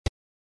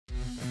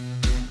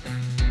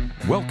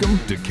Welcome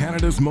to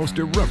Canada's most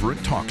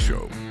irreverent talk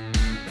show.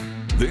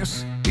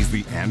 This is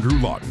The Andrew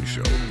Lawton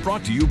Show,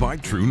 brought to you by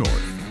True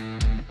North.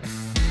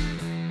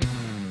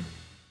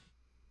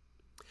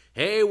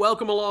 Hey,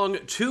 welcome along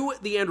to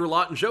The Andrew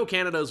Lawton Show,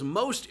 Canada's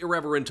most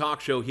irreverent talk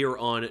show here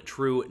on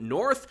True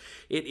North.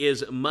 It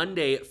is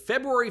Monday,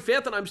 February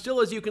 5th, and I'm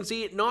still, as you can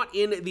see, not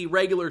in the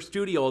regular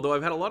studio, although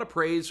I've had a lot of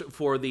praise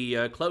for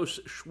the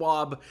Klaus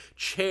Schwab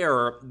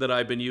chair that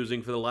I've been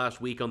using for the last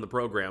week on the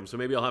program, so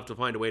maybe I'll have to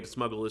find a way to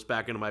smuggle this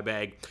back into my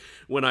bag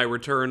when I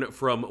return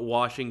from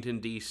Washington,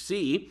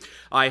 D.C.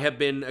 I have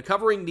been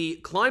covering the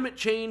climate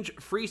change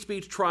free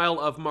speech trial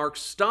of Mark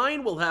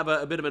Steyn. We'll have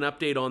a bit of an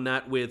update on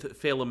that with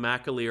Phelan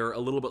McAleer a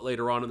little bit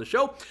later on in the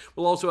show.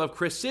 We'll also have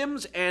Chris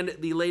Sims and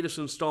the latest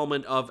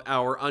installment of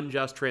our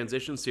Unjust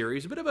Transition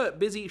series. A bit of a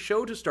busy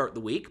show to start the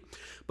week,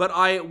 but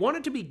I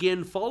wanted to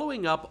begin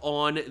following up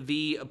on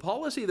the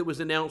policy that was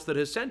announced that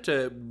has sent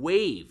a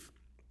wave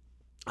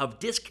of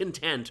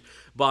discontent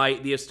by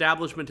the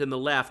establishment and the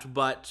left,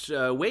 but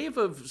a wave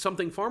of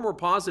something far more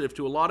positive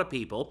to a lot of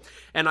people.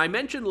 And I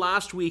mentioned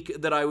last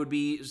week that I would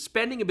be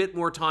spending a bit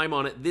more time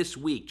on it this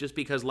week, just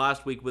because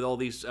last week with all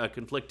these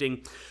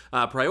conflicting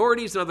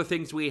priorities and other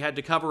things we had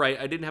to cover,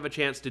 I didn't have a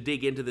chance to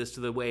dig into this to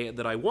the way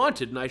that I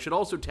wanted. And I should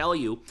also tell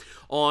you,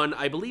 on,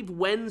 I believe,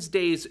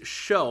 Wednesday's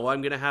show,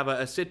 I'm going to have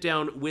a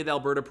sit-down with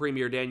Alberta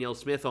Premier Danielle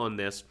Smith on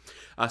this,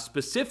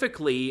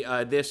 specifically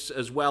this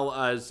as well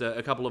as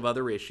a couple of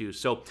other issues.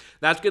 So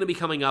that's going to be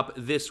coming up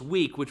this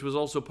week, which was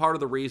also part of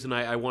the reason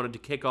I wanted to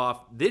kick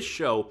off this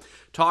show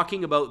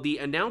talking about the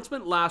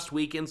announcement last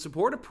week in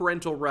support of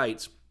parental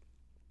rights,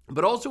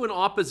 but also in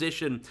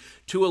opposition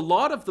to a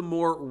lot of the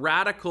more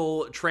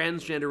radical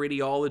transgender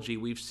ideology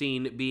we've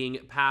seen being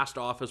passed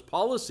off as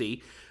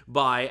policy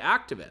by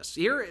activists.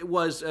 Here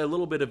was a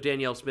little bit of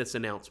Danielle Smith's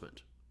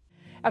announcement.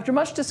 After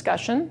much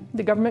discussion,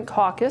 the Government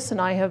Caucus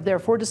and I have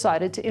therefore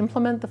decided to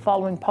implement the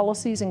following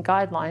policies and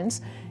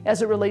guidelines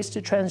as it relates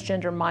to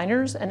transgender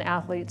minors and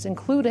athletes,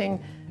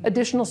 including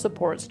additional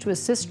supports to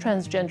assist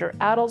transgender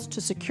adults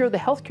to secure the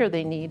healthcare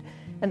they need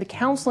and the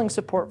counseling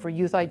support for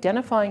youth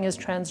identifying as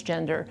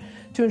transgender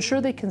to ensure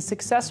they can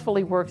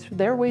successfully work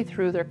their way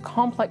through their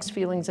complex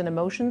feelings and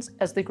emotions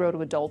as they grow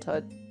to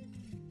adulthood.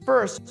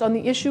 First, on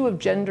the issue of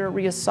gender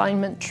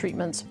reassignment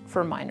treatments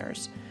for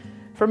minors.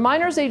 For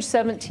minors age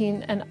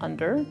 17 and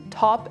under,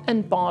 top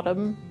and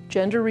bottom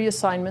gender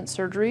reassignment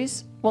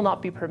surgeries will not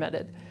be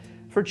permitted.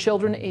 For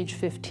children age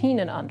 15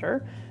 and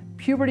under,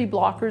 puberty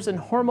blockers and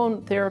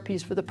hormone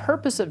therapies for the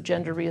purpose of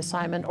gender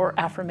reassignment or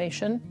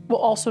affirmation will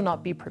also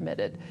not be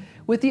permitted,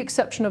 with the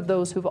exception of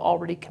those who've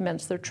already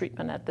commenced their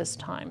treatment at this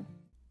time.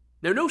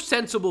 Now, no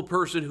sensible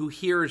person who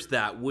hears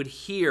that would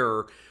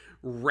hear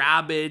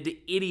rabid,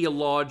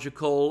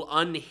 ideological,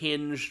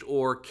 unhinged,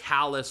 or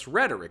callous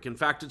rhetoric. In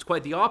fact, it's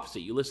quite the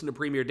opposite. You listen to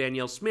Premier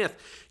Danielle Smith,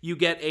 you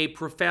get a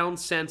profound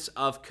sense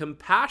of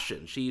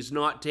compassion. She's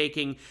not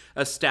taking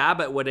a stab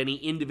at what any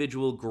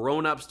individual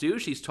grown-ups do.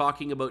 She's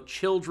talking about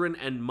children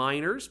and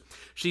minors.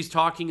 She's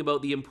talking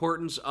about the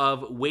importance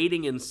of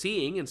waiting and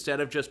seeing instead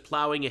of just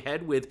plowing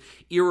ahead with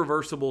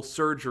irreversible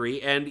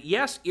surgery. And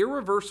yes,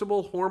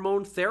 irreversible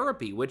hormone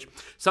therapy, which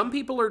some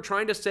people are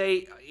trying to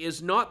say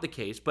is not the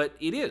case, but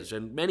it is.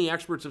 And many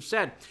experts have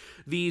said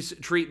these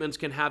treatments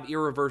can have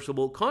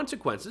irreversible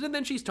consequences. And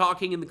then she's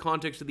talking in the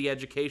context of the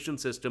education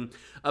system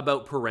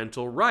about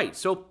parental rights.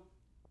 So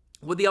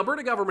what the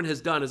Alberta government has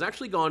done has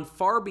actually gone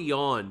far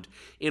beyond,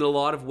 in a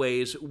lot of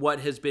ways, what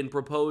has been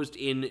proposed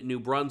in New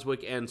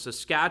Brunswick and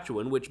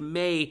Saskatchewan, which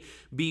may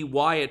be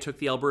why it took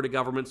the Alberta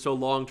government so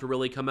long to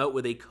really come out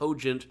with a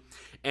cogent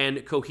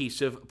and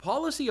cohesive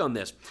policy on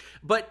this.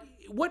 But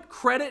what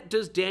credit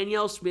does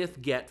Danielle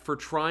Smith get for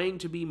trying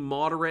to be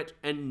moderate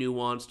and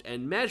nuanced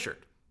and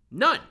measured?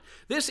 None.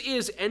 This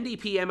is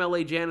NDP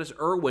MLA Janice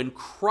Irwin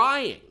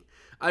crying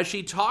as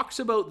she talks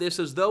about this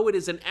as though it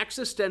is an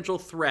existential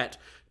threat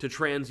to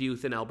trans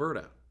youth in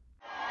Alberta.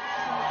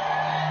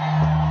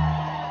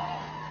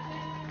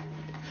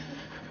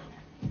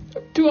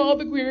 To all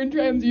the queer and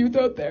trans youth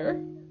out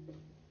there,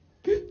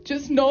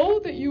 just know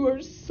that you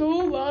are so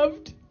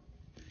loved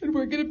and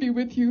we're going to be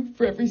with you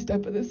for every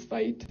step of this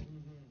fight.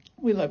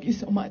 We love you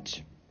so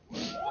much.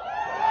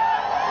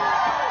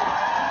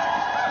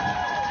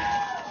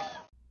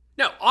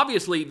 Now,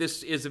 obviously,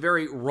 this is a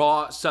very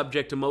raw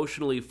subject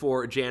emotionally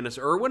for Janice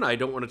Irwin. I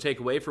don't want to take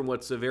away from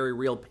what's a very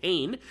real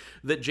pain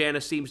that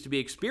Janice seems to be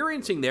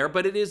experiencing there,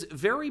 but it is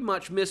very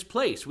much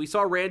misplaced. We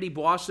saw Randy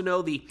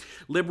Boissonnault, the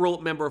Liberal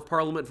Member of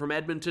Parliament from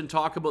Edmonton,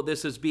 talk about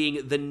this as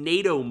being the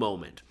NATO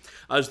moment,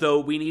 as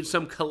though we need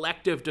some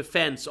collective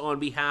defense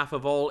on behalf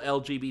of all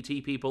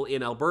LGBT people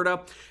in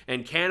Alberta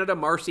and Canada.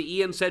 Marcy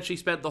Ian said she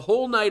spent the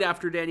whole night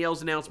after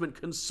Danielle's announcement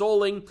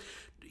consoling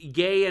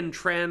gay and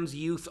trans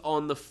youth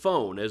on the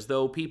phone, as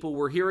though people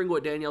were hearing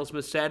what Danielle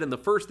Smith said, and the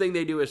first thing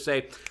they do is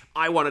say,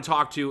 I want to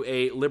talk to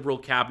a Liberal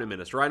cabinet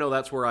minister. I know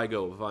that's where I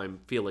go if I'm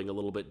feeling a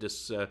little bit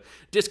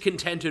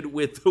discontented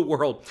with the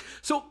world.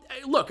 So,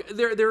 look,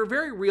 there are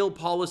very real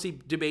policy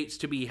debates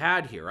to be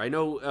had here. I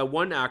know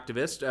one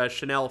activist,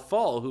 Chanel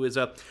Fall, who is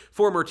a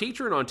former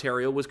teacher in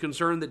Ontario, was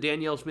concerned that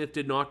Danielle Smith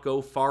did not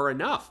go far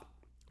enough.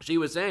 She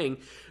was saying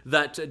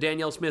that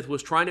Danielle Smith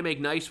was trying to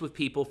make nice with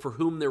people for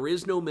whom there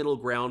is no middle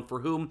ground, for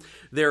whom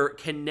there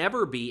can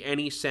never be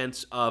any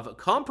sense of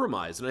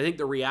compromise. And I think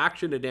the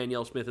reaction to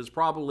Danielle Smith has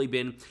probably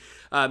been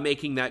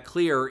making that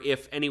clear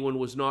if anyone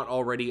was not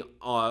already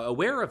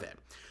aware of it.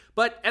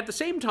 But at the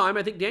same time,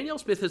 I think Danielle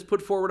Smith has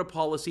put forward a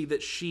policy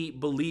that she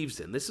believes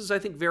in. This is, I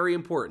think, very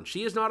important.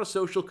 She is not a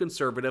social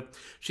conservative.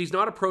 She's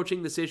not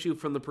approaching this issue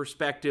from the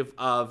perspective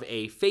of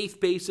a faith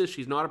basis.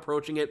 She's not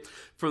approaching it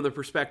from the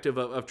perspective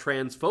of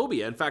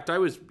transphobia. In fact, I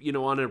was,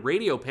 on a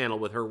radio panel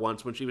with her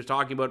once when she was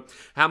talking about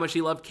how much she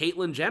loved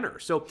Caitlyn Jenner.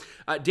 So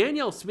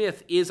Danielle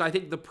Smith is, I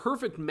think, the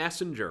perfect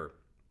messenger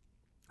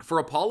for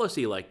a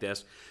policy like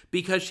this,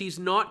 because she's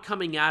not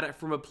coming at it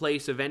from a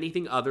place of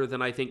anything other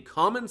than, I think,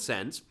 common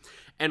sense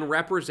and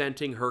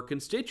representing her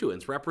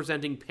constituents,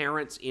 representing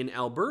parents in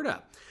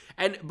Alberta.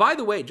 And by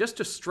the way, just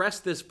to stress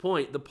this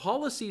point, the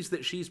policies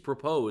that she's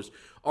proposed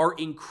are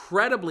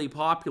incredibly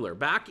popular.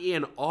 Back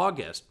in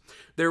August,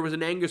 there was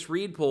an Angus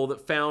Reid poll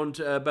that found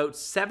about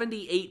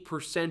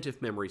 78%,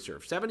 if memory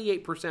serves,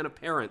 78% of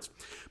parents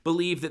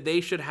believe that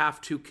they should have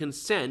to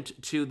consent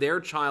to their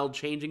child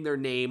changing their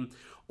name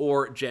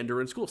or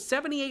gender in school.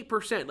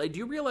 78%. Like, do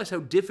you realize how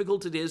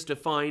difficult it is to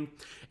find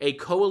a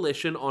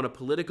coalition on a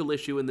political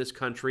issue in this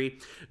country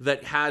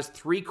that has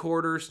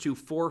 3/4 to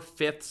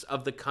 4/5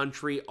 of the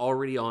country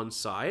already on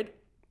side?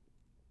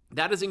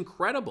 That is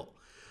incredible.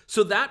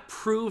 So that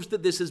proves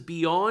that this is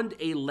beyond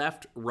a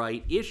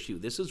left-right issue.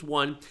 This is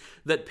one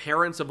that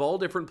parents of all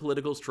different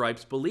political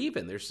stripes believe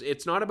in.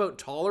 It's not about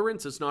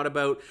tolerance. It's not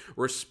about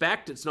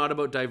respect. It's not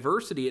about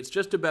diversity. It's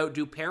just about,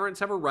 do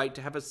parents have a right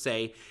to have a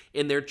say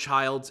in their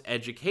child's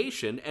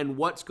education and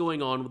what's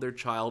going on with their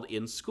child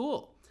in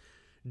school?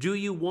 Do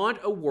you want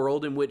a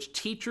world in which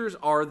teachers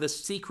are the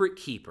secret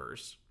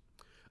keepers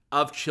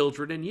of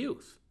children and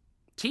youth?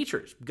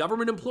 Teachers,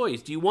 government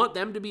employees, do you want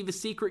them to be the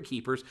secret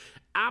keepers?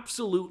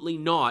 Absolutely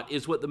not,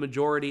 is what the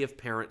majority of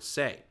parents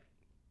say.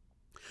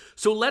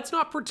 So let's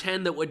not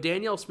pretend that what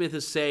Danielle Smith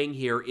is saying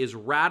here is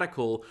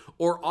radical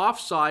or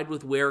offside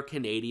with where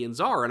Canadians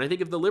are. And I think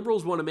if the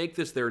Liberals want to make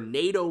this their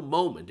NATO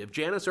moment, if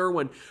Janice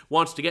Irwin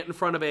wants to get in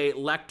front of a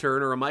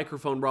lectern or a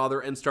microphone rather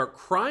and start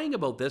crying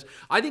about this,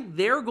 I think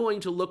they're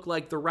going to look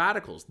like the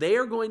radicals. They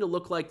are going to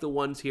look like the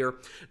ones here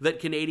that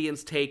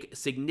Canadians take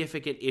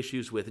significant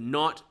issues with,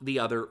 not the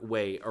other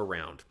way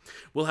around.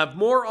 We'll have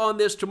more on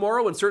this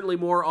tomorrow and certainly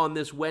more on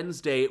this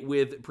Wednesday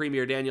with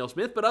Premier Danielle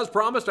Smith. But as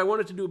promised, I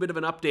wanted to do a bit of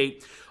an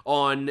update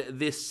on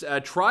this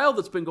trial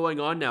that's been going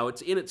on now.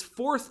 It's in its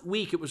 4th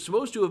week. It was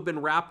supposed to have been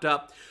wrapped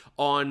up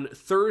on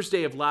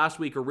Thursday of last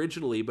week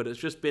originally, but it's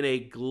just been a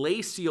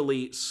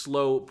glacially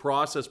slow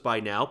process by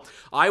now.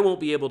 I won't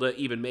be able to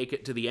even make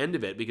it to the end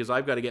of it because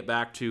I've got to get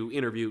back to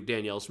interview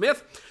Danielle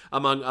Smith,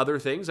 among other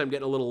things. I'm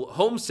getting a little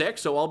homesick,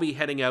 so I'll be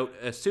heading out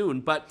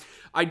soon. But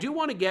I do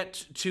want to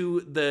get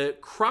to the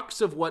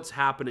crux of what's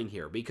happening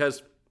here,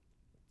 because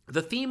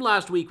the theme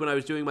last week when I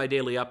was doing my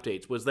daily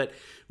updates was that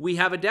we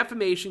have a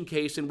defamation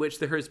case in which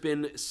there has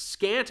been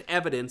scant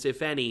evidence,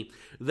 if any,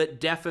 that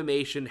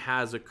defamation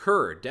has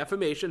occurred.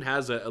 Defamation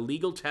has a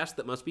legal test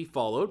that must be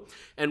followed,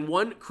 and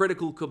one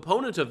critical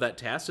component of that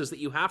test is that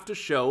you have to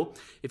show,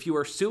 if you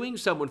are suing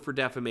someone for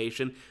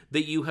defamation,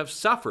 that you have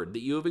suffered,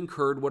 that you have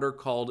incurred what are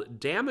called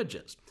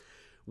damages.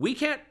 We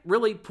can't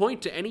really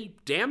point to any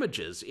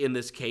damages in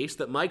this case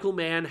that Michael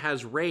Mann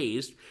has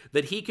raised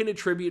that he can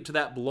attribute to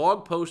that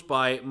blog post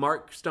by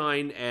Mark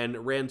Stein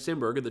and Rand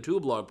Simberg, the two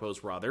blog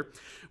posts rather,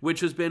 which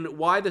has been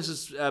why this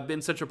has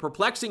been such a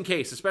perplexing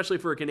case, especially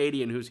for a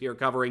Canadian who's here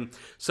covering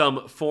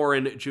some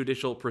foreign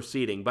judicial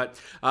proceeding. But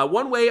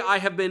one way I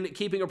have been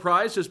keeping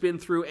apprised has been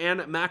through Anne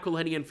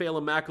McElhenney and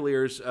Phelim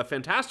McAleer's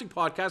fantastic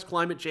podcast,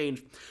 Climate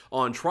Change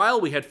on Trial.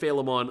 We had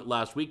Phelim on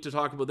last week to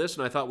talk about this,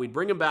 and I thought we'd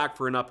bring him back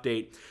for an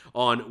update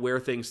on where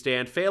things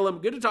stand.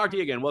 Phelim, good to talk to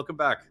you again. Welcome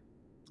back.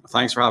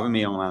 Thanks for having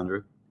me on,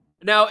 Andrew.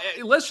 Now,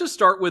 let's just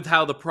start with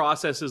how the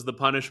process is the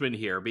punishment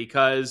here,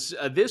 because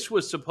this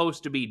was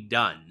supposed to be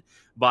done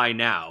by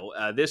now.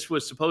 This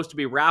was supposed to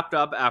be wrapped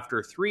up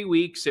after 3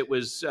 weeks. It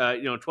was,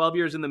 12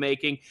 years in the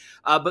making,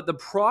 but the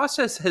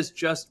process has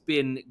just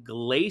been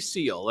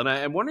glacial. And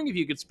I'm wondering if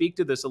you could speak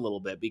to this a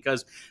little bit,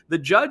 because the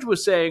judge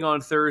was saying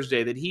on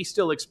Thursday that he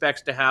still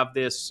expects to have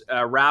this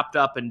wrapped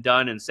up and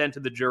done and sent to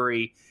the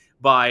jury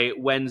by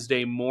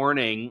Wednesday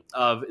morning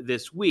of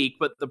this week.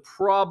 But the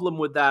problem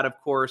with that, of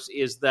course,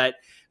 is that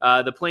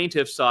the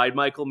plaintiff's side,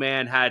 Michael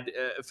Mann, had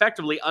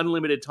effectively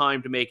unlimited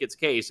time to make its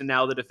case. And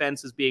now the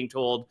defense is being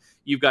told,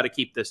 you've got to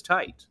keep this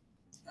tight.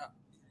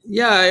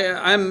 Yeah,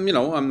 I'm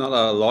not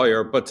a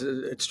lawyer, but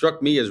it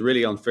struck me as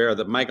really unfair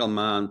that Michael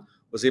Mann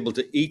was able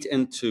to eat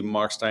into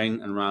Mark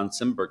Stein and Rand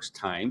Simberg's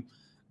time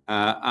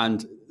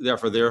and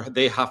therefore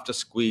they have to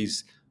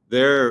squeeze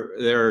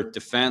their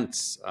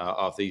defense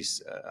of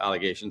these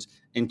allegations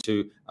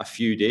into a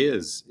few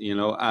days,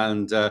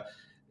 and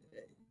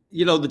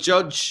the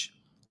judge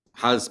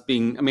has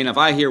been. I mean, if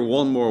I hear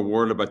one more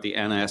word about the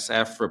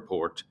NSF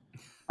report,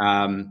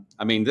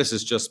 this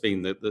has just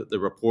been the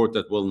report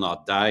that will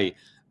not die,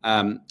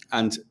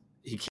 and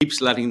he keeps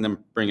letting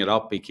them bring it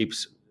up. He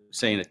keeps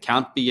saying it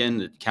can't be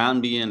in, it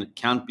can be in, it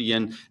can't be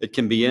in, it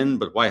can be in,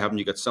 but why haven't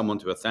you got someone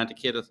to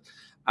authenticate it?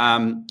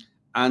 And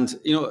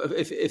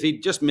if he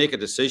just make a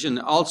decision,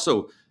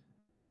 also,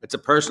 it's a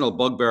personal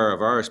bugbear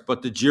of ours,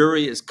 but the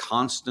jury is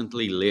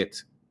constantly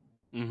late.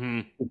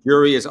 Mm-hmm. The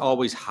jury is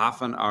always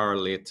half an hour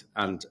late,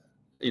 and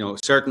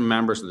certain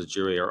members of the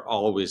jury are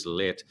always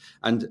late.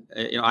 And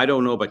I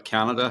don't know about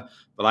Canada,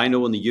 but I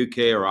know in the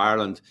UK or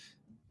Ireland,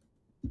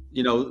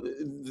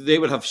 they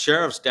would have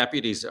sheriff's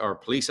deputies or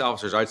police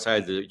officers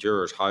outside the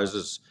jurors'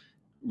 houses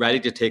ready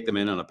to take them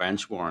in on a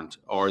bench warrant,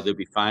 or they'd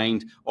be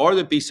fined, or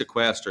they'd be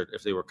sequestered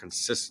if they were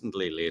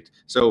consistently late.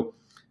 So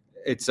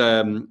it's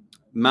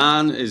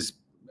man is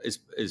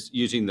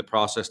using the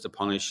process to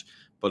punish,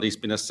 but he's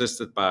been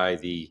assisted by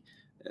the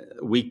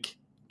weak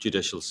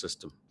judicial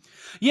system.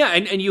 Yeah,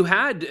 and you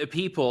had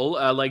people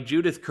like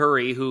Judith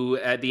Curry, who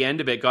at the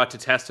end of it got to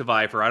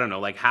testify for, I don't know,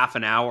 like half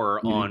an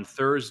hour on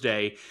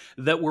Thursday,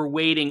 that were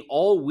waiting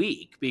all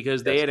week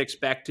because they had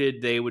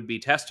expected they would be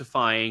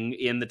testifying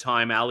in the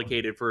time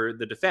allocated for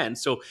the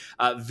defense. So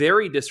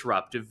very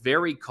disruptive,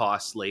 very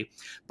costly.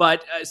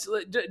 But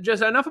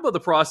just enough about the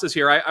process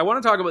here. I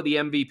want to talk about the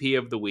MVP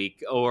of the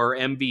week, or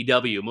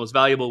MVW, Most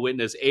Valuable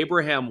Witness,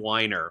 Abraham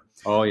Weiner.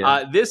 Oh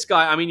yeah, this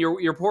guy. I mean,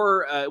 you're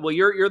poor.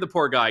 You're the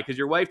poor guy because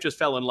your wife just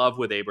fell in love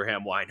with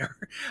Abraham Weiner.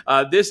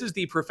 This is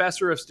the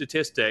professor of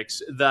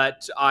statistics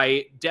that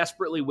I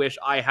desperately wish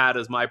I had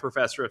as my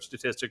professor of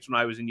statistics when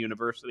I was in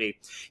university.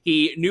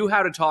 He knew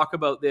how to talk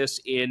about this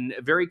in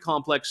very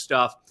complex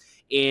stuff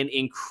in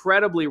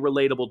incredibly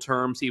relatable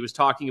terms. He was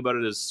talking about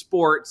it as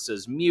sports,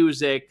 as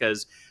music,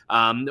 as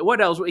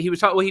what else? He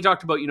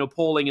talked about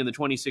polling in the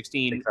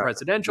 2016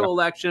 presidential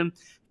election,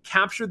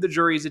 captured the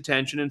jury's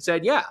attention, and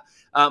said,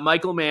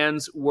 Michael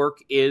Mann's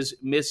work is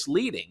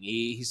misleading.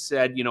 He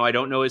said, I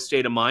don't know his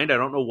state of mind. I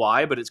don't know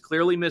why, but it's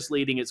clearly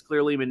misleading. It's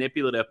clearly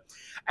manipulative.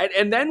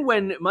 And then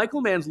when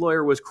Michael Mann's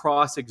lawyer was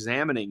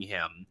cross-examining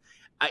him,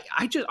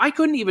 I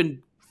couldn't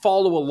even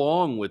follow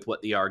along with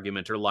what the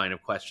argument or line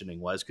of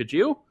questioning was. Could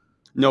you?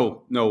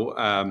 No.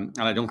 And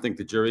I don't think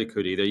the jury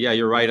could either. Yeah,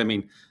 you're right. I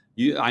mean,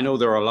 I know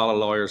there are a lot of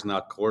lawyers in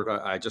that court.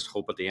 I just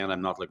hope at the end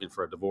I'm not looking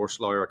for a divorce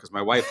lawyer, because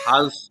my wife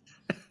has...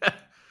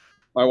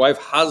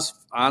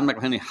 Anne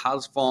McElhinney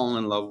has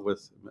fallen in love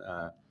with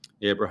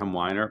Abraham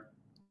Weiner.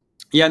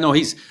 Yeah, no,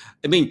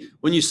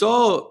 when you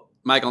saw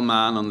Michael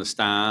Mann on the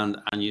stand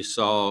and you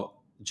saw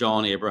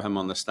John Abraham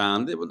on the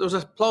stand, there was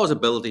a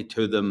plausibility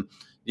to them.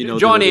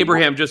 John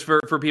Abraham, just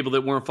for people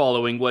that weren't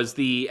following, was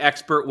the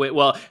expert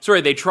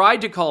they tried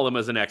to call him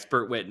as an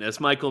expert witness.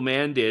 Michael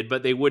Mann did,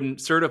 but they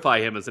wouldn't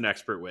certify him as an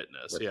expert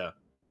witness. Right. Yeah.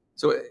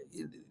 So,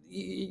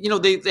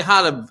 they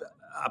had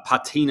a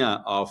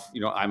patina of,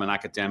 I'm an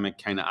academic,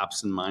 kind of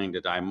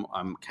absent-minded. I'm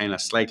kind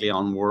of slightly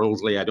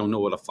unworldly. I don't know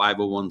what a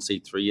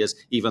 501c3 is,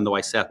 even though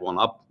I set one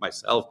up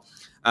myself.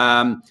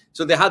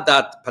 So they had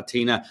that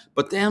patina.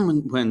 But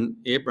then when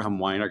Abraham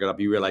Weiner got up,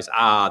 you realize,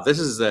 this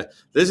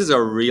is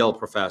a real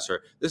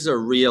professor. This is a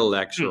real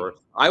lecturer.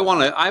 I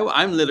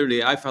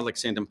felt like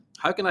saying to him,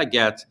 how can I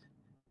get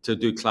to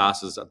do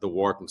classes at the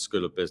Wharton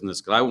School of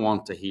Business? Because I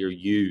want to hear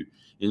you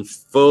in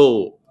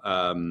full.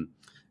 I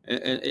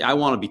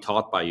want to be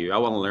taught by you. I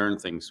want to learn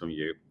things from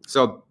you.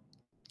 So,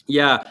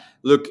 yeah,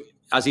 look,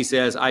 as he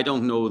says, I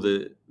don't know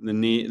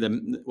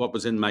what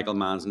was in Michael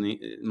Mann's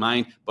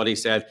mind, but he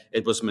said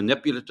it was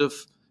manipulative.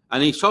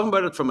 And he's talking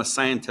about it from a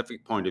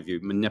scientific point of view,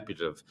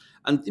 manipulative.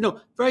 And,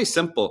 very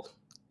simple.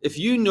 If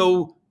you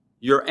know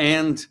your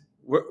end,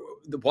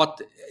 what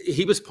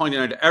he was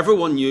pointing out,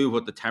 everyone knew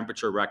what the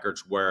temperature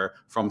records were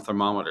from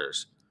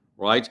thermometers,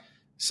 right?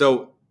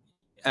 So,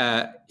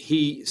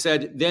 he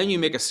said, then you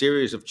make a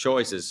series of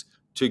choices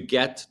to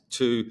get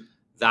to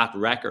that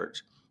record.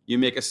 You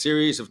make a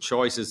series of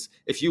choices.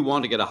 If you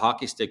want to get a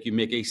hockey stick, you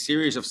make a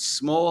series of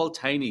small,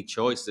 tiny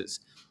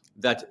choices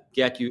that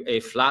get you a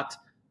flat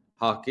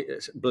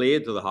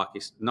blade to the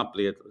hockey, not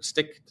blade,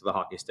 stick to the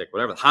hockey stick,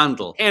 whatever,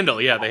 handle.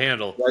 Handle, yeah, the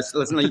handle.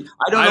 Listen, I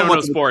don't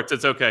know sports.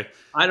 It's okay.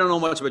 I don't know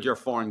much about your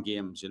foreign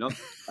games, I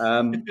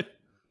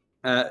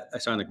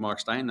sound like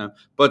Mark Stein now.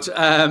 But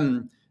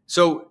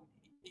so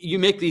you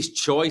make these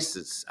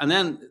choices, and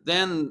then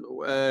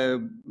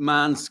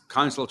Mann's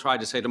counsel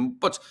tried to say to him,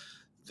 but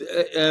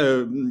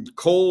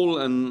Cole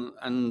and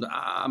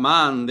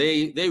Mann,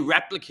 they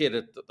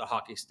replicated the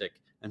hockey stick,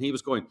 and he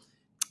was going,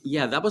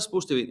 yeah, that was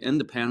supposed to be an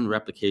independent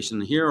replication.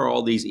 Here are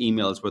all these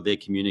emails where they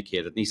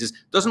communicated. And he says,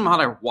 doesn't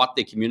matter what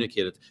they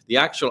communicated. The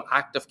actual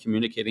act of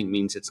communicating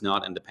means it's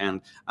not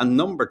independent. And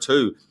number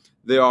two,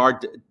 they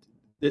are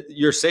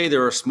you say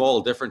there are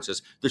small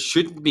differences. There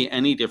shouldn't be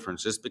any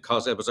differences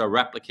because it was a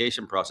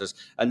replication process.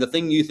 And the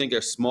thing you think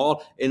is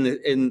small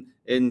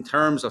in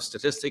terms of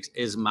statistics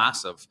is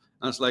massive.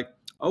 And it's like,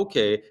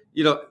 okay,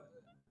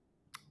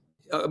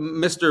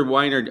 Mr.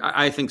 Weiner,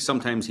 I think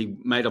sometimes he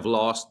might have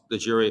lost the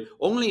jury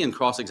only in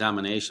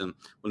cross-examination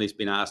when he's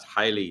been asked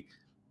highly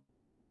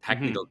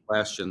technical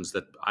questions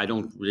that I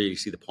don't really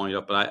see the point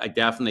of. But I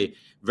definitely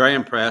very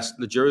impressed.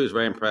 The jury was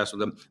very impressed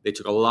with him. They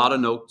took a lot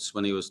of notes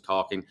when he was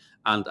talking.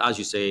 And as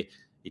you say,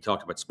 he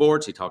talked about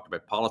sports. He talked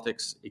about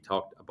politics. He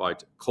talked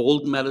about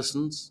cold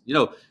medicines.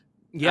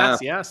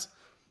 Yes.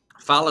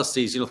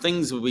 Fallacies.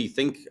 Things we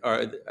think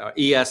are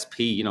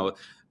ESP.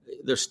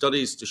 There's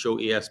studies to show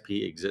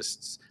ESP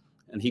exists.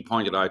 And he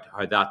pointed out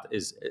how that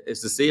is the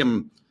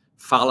same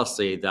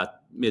fallacy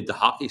that made the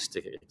hockey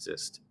stick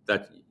exist,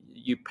 that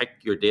you pick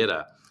your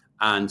data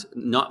and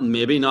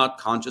maybe not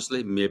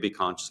consciously, maybe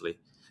consciously.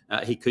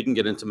 He couldn't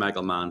get into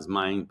Michael Mann's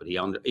mind, but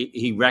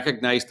he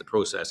recognized the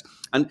process.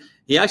 And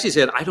he actually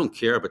said, I don't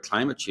care about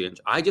climate change.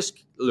 I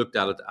just looked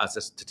at it as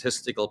a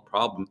statistical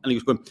problem. And he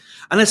was going,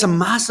 and it's a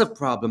massive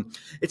problem.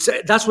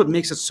 That's what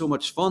makes it so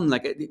much fun.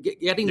 Like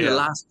getting the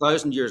last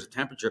 1,000 years of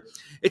temperature,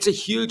 it's a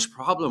huge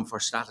problem for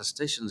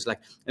statisticians. And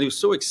he was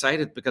so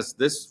excited because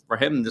for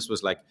him, this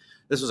was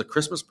a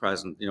Christmas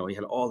present. He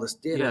had all this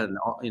data and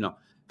all,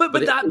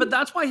 But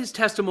that's why his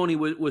testimony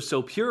was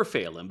so pure,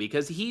 Phelan,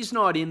 because he's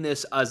not in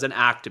this as an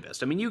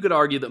activist. I mean, you could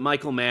argue that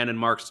Michael Mann and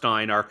Mark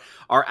Stein are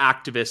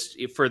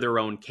activists for their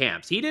own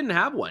camps. He didn't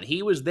have one.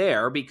 He was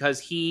there because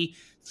he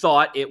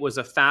thought it was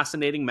a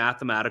fascinating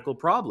mathematical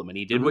problem, and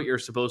he did what you're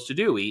supposed to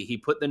do. He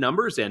put the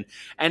numbers in.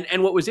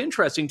 And what was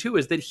interesting, too,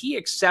 is that he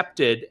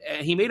accepted,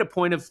 he made a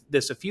point of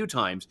this a few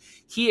times,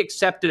 he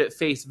accepted at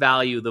face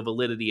value the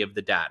validity of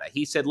the data.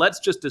 He said, let's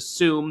just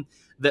assume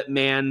that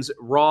Mann's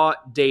raw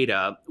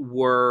data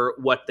were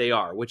what they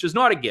are, which is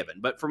not a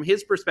given. But from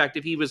his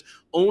perspective, he was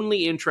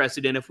only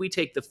interested in, if we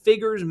take the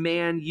figures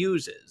Mann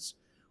uses,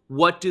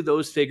 what do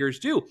those figures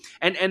do?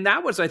 And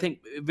that was, I think,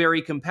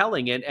 very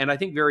compelling and I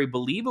think very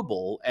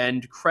believable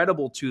and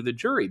credible to the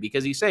jury,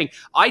 because he's saying,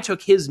 I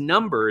took his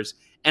numbers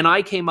and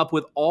I came up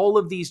with all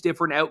of these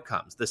different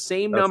outcomes. The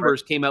same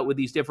numbers came out with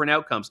these different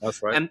outcomes.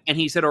 That's right. And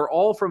he said, are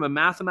all from a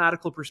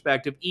mathematical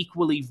perspective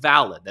equally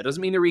valid. That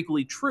doesn't mean they're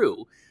equally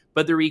true,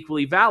 but they're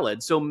equally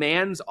valid. So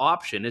Mann's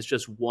option is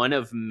just one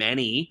of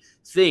many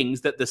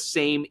things that the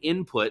same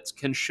inputs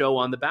can show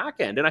on the back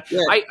end. And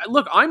I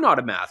look, I'm not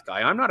a math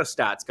guy. I'm not a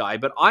stats guy,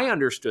 but I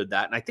understood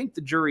that. And I think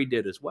the jury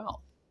did as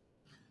well.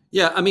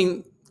 Yeah. I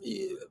mean,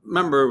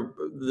 remember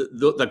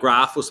the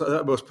graph was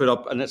put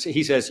up, and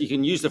he says you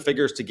can use the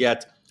figures to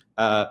get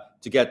a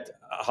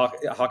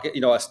hockey,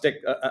 a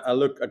stick,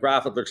 a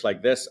graph that looks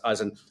like this,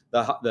 as in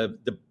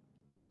the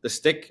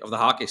stick of the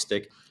hockey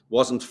stick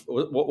wasn't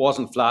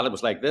flat. It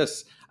was like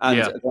this, and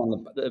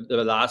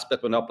the last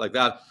bit went up like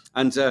that,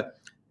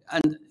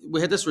 and we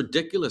had this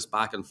ridiculous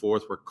back and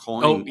forth where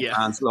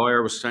Mann's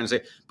lawyer was trying to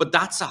say, but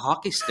that's a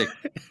hockey stick,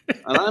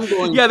 and I'm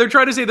going, they're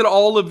trying to say that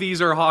all of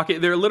these are hockey.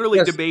 They're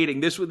literally debating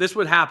this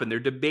would happen. They're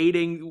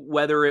debating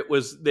whether it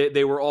was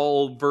they were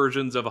all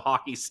versions of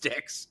hockey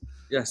sticks.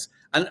 Yes,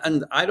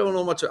 and I don't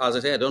know much. As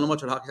I say, I don't know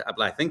much about hockey,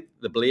 but I think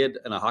the blade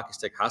in a hockey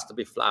stick has to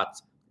be flat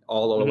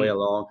all the way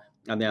along,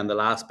 and then the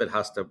last bit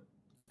has to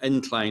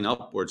incline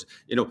upwards.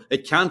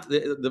 It can't,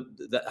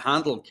 the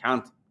handle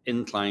can't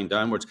incline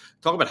downwards.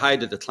 Talk about hide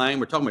the decline.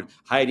 We're talking about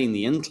hiding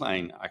the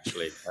incline,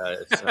 actually.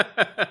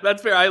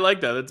 That's fair. I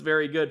like that. That's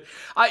very good.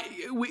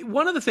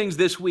 One of the things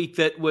this week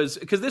that was,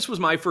 because this was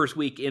my first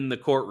week in the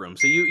courtroom,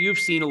 so you've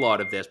seen a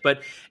lot of this,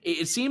 but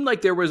it seemed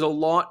like there was a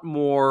lot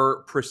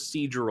more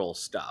procedural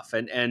stuff.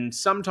 And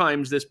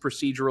sometimes this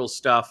procedural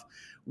stuff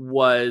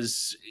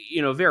was,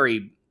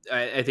 very,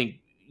 I think,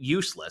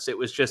 useless. It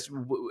was just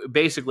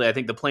basically, I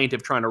think, the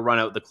plaintiff trying to run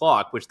out the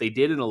clock, which they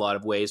did in a lot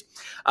of ways.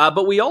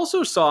 But we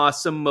also saw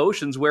some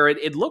motions where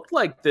it looked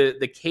like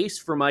the case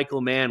for Michael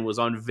Mann was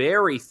on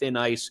very thin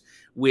ice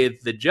with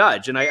the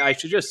judge. And I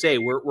should just say,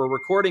 we're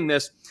recording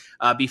this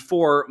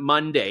before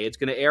Monday. It's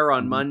going to air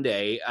on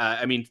Monday.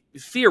 I mean,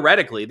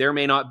 theoretically, there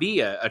may not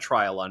be a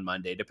trial on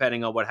Monday,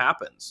 depending on what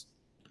happens.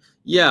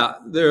 Yeah,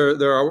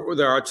 there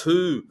are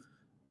two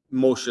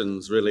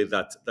motions really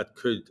that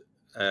could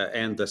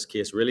end this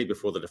case really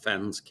before the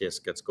defense case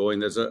gets going.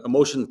 There's a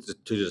motion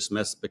to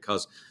dismiss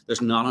because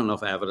there's not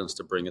enough evidence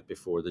to bring it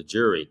before the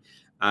jury.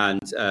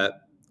 And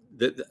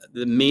the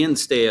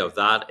mainstay of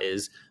that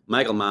is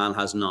Michael Mann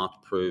has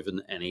not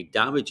proven any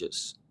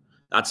damages.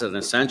 That's an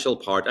essential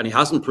part. And he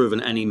hasn't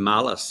proven any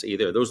malice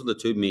either. Those are the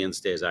two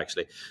mainstays,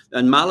 actually.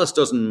 And malice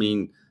doesn't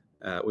mean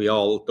we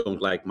all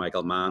don't like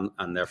Michael Mann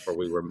and therefore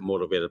we were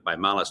motivated by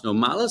malice. No,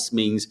 malice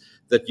means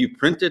that you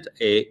printed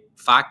a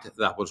fact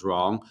that was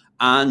wrong,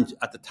 and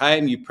at the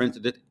time you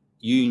printed it,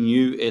 you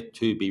knew it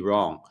to be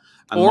wrong.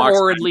 And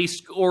or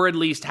at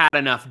least had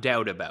enough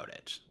doubt about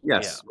it.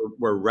 Yes,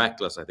 we're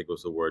reckless, I think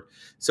was the word.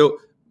 So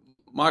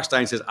Mark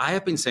Stein says, I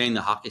have been saying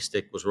the hockey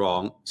stick was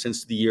wrong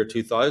since the year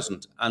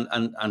 2000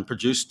 and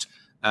produced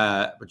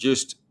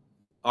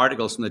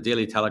articles from the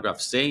Daily Telegraph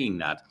saying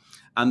that.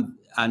 And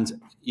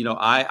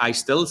I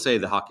still say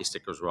the hockey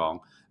stick was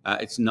wrong.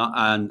 It's not,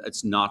 and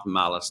it's not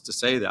malice to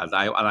say that. And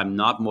I'm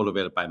not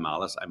motivated by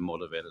malice. I'm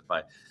motivated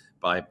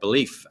by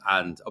belief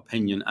and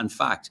opinion and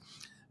fact.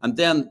 And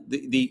then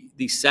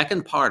the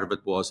second part of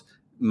it was,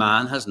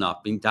 man has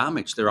not been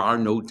damaged. There are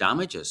no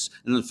damages.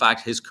 And in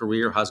fact, his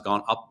career has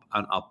gone up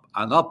and up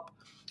and up.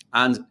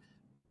 And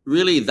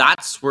really,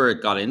 that's where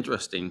it got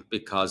interesting,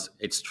 because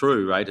it's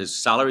true, right? His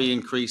salary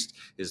increased,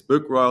 his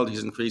book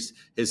royalties increased,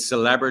 his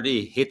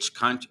celebrity hitch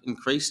count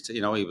increased.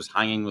 He was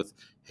hanging with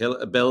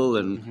Bill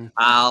and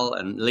Al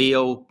and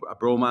Leo, a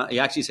bromance. He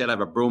actually said, I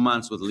have a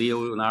bromance with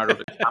Leonardo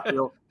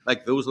DiCaprio.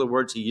 Like, those are the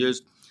words he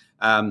used.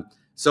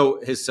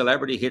 So his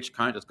celebrity hitch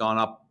count has gone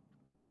up.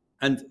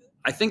 And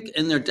I think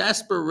in their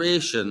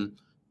desperation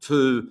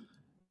to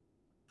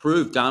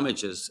prove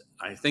damages,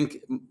 I think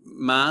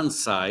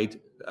man's side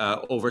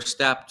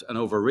overstepped and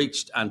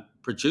overreached and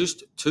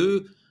produced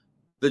to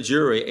the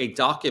jury a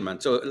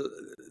document. So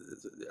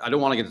I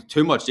don't want to get into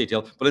too much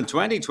detail, but in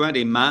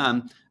 2020,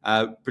 man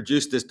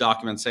produced this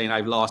document saying,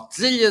 I've lost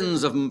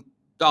zillions of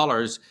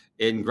dollars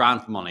in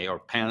grant money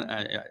or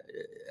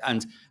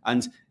and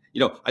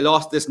I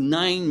lost this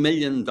 $9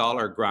 million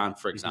grant,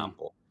 for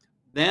example.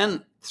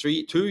 Then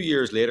 2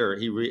 years later,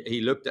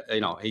 he looked at,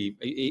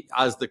 he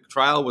as the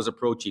trial was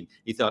approaching,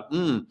 he thought,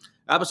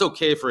 that was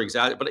okay for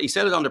exaggeration, but he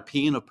said it under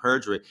pain of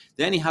perjury.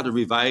 Then he had to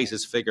revise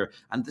his figure,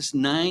 and this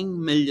 $9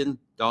 million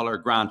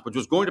grant, which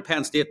was going to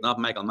Penn State, not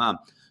Michael Mann,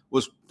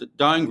 was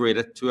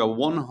downgraded to a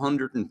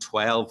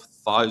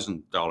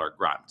 $112,000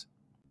 grant,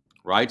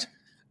 right?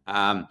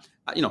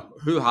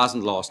 Who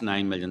hasn't lost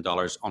 $9 million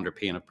under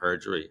pain of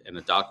perjury in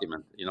a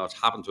document? It's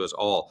happened to us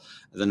all,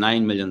 the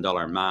 $9 million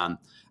man.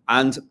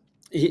 And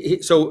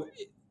so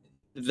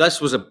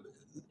this was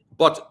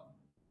but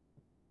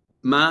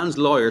man's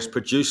lawyers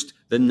produced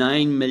the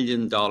 $9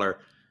 million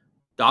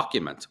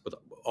document with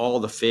all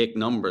the fake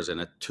numbers in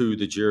it to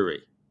the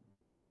jury,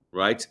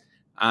 right?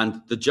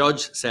 And the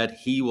judge said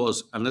he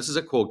was, and this is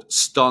a quote,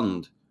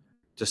 stunned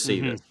to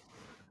see this.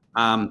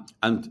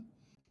 And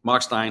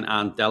Mark Stein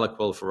and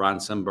Delaquil for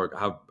Ransenberg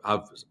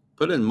have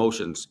put in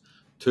motions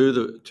to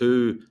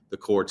the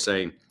court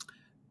saying,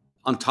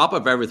 on top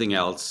of everything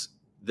else,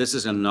 this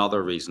is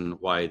another reason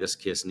why this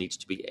case needs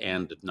to be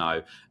ended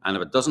now. And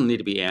if it doesn't need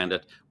to be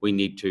ended, we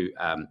need to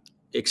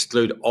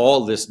exclude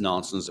all this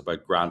nonsense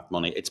about grant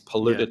money. It's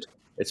polluted. Yeah.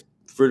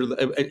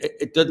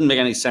 It didn't make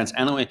any sense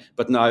anyway,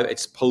 but now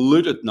it's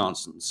polluted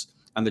nonsense.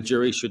 And the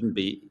jury shouldn't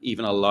be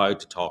even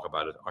allowed to talk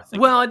about it or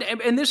think about it.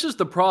 And this is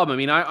the problem. I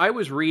mean, I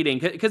was reading,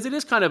 because it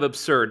is kind of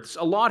absurd.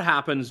 A lot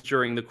happens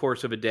during the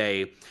course of a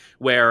day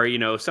where,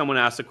 someone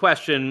asks a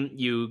question,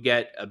 you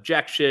get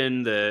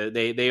objection,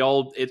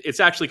 it's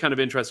actually kind of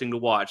interesting to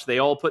watch. They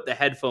all put the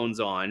headphones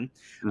on,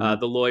 the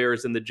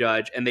lawyers and the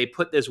judge, and they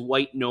put this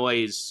white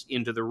noise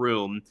into the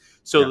room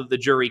so that the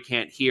jury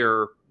can't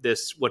hear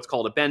this, what's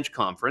called a bench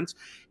conference.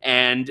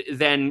 And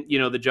then,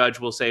 the judge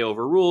will say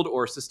overruled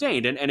or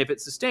sustained. And if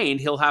it's sustained,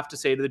 he'll have to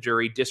say to the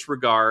jury,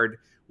 disregard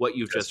what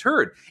you've just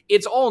heard.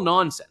 It's all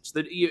nonsense.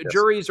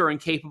 Juries are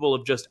incapable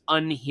of just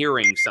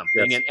unhearing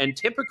something. And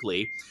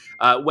typically,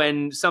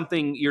 when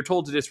you're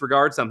told to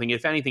disregard something,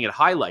 if anything, it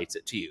highlights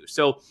it to you.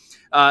 So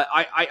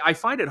I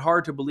find it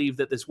hard to believe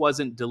that this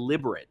wasn't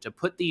deliberate, to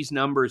put these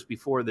numbers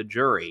before the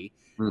jury,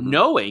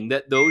 knowing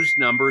that those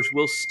numbers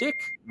will stick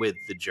with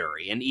the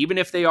jury. And even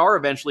if they are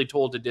eventually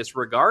told to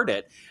disregard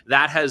it,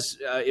 that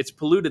it's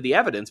polluted the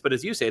evidence. But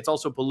as you say, it's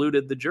also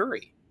polluted the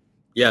jury.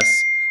 Yes.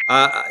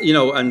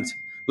 And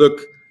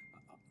look,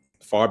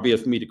 far be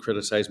it for me to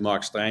criticize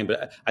Mark Stein,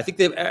 but I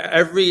think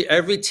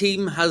every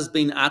team has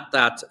been at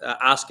that,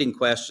 asking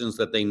questions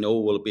that they know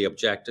will be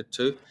objected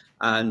to.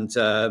 And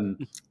the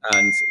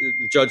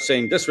judge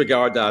saying,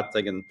 disregard that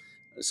thing. And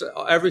so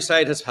every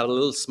side has had a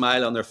little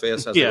smile on their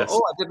face as they go,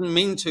 I didn't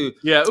mean to.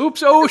 Yeah,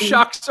 oops, oh,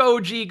 shucks, oh,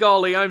 gee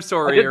golly, I'm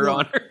sorry, Your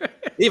Honor.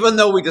 Even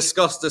though we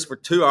discussed this for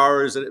 2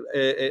 hours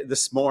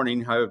this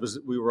morning, how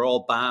we were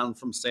all banned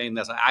from saying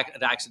this,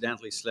 it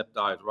accidentally slipped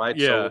out, right?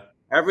 Yeah. So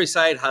every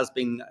side has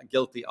been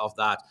guilty of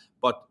that,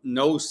 but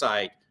no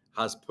side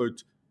has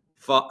put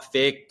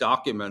fake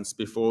documents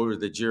before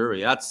the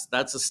jury.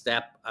 That's a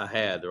step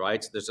ahead,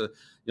 right? There's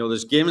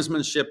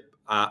gamesmanship,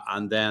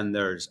 and then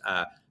there's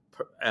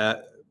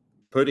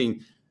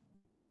putting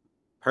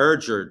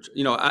perjured.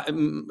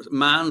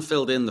 Man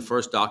filled in the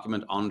first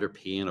document under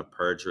pain of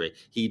perjury.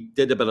 He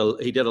did a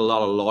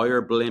lot of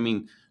lawyer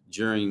blaming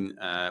during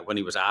when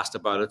he was asked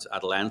about it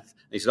at length.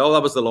 And he said, "Oh,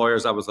 that was the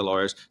lawyers.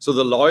 So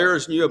the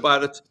lawyers knew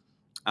about it,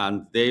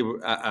 and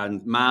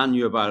and man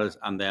knew about it,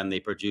 and then they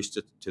produced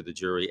it to the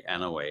jury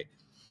anyway."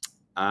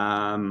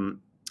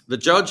 The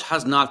judge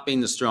has not been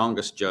the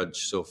strongest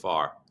judge so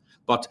far,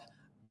 but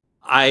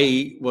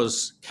I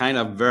was kind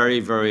of very,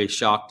 very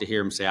shocked to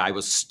hear him say, I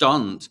was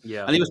stunned.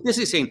 Yeah. And he was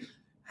basically saying,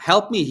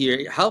 help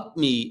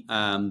me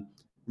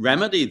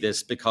remedy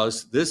this,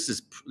 because this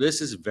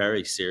is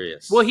very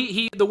serious. Well,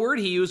 the word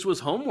he used was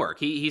homework.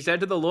 He said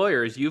to the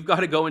lawyers, you've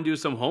got to go and do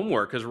some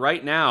homework, because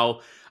right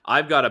now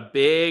I've got a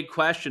big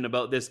question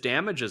about this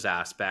damages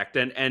aspect.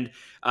 And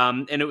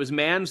it was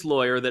Mann's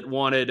lawyer that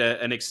wanted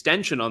an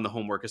extension on the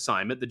homework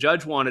assignment. The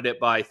judge wanted it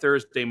by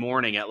Thursday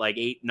morning at like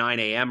 8, 9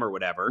 a.m. or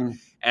whatever. Mm.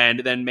 And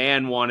then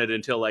Mann wanted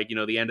until like,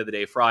 the end of the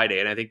day Friday.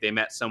 And I think they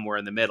met somewhere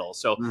in the middle.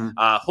 So Mm.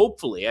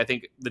 hopefully, I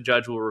think the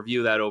judge will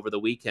review that over the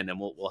weekend and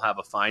we'll have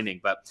a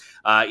finding. But,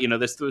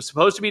 this was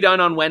supposed to be done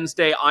on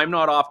Wednesday. I'm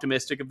not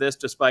optimistic of this,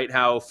 despite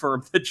how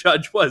firm the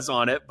judge was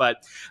on it.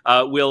 But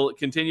we'll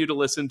continue to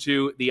listen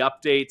to the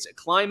updates.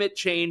 Climate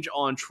Change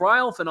on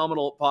Trial,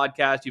 phenomenal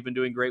podcast. You've been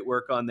doing great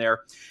work on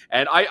there.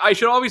 And I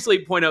should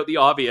obviously point out the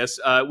obvious.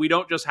 We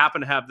don't just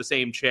happen to have the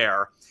same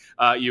chair.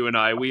 You and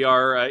I, we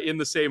are in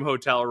the same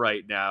hotel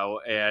right now,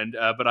 and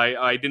but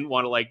I didn't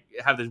want to like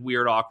have this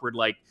weird, awkward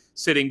like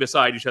sitting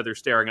beside each other,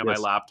 staring at my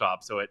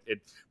laptop. So it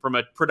from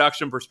a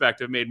production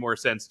perspective made more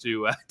sense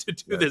to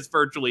do this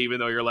virtually, even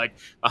though you're like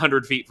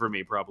 100 feet from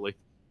me, probably.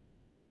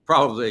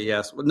 Probably,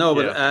 yes. But no,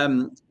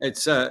 but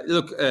it's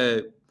look.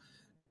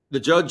 The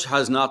judge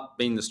has not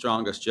been the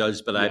strongest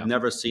judge, but I've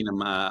never seen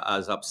him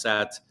as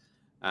upset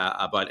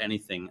about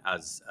anything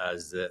as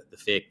the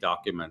fake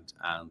document,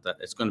 and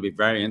it's going to be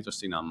very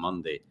interesting on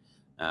Monday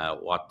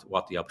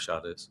what the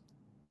upshot is.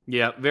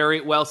 Yeah,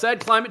 very well said.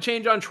 Climate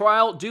Change on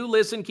Trial. Do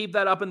listen. Keep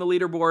that up in the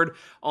leaderboard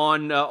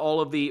on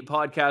all of the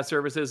podcast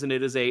services, and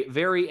it is a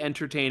very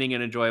entertaining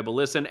and enjoyable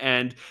listen.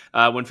 And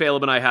when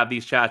Phelim and I have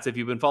these chats, if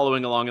you've been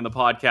following along in the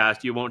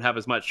podcast, you won't have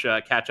as much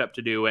catch up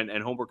to do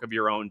and homework of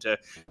your own to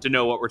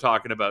know what we're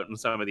talking about in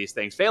some of these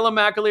things. Phelim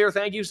McAleer,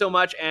 thank you so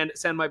much, and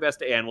send my best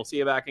to Anne. We'll see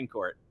you back in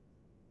court.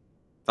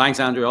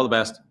 Thanks, Andrew. All the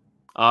best.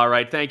 All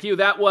right, thank you.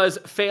 That was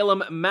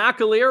Phelim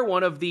McAleer,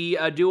 one of the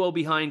duo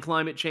behind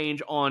Climate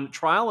Change on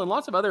Trial, and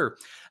lots of other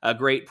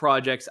great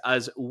projects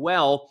as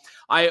well.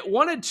 I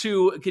wanted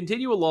to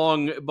continue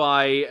along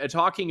by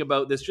talking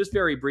about this just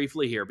very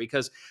briefly here,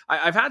 because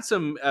I've had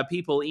some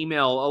people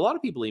email, a lot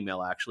of people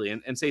email actually,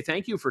 and say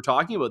thank you for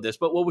talking about this.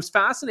 But what was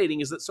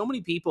fascinating is that so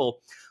many people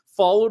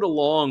followed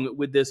along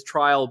with this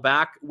trial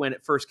back when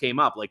it first came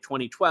up, like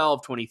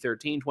 2012,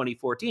 2013,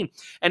 2014.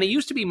 And it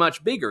used to be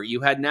much bigger.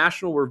 You had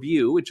National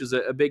Review, which is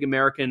a big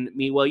American,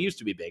 well, it used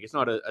to be big. It's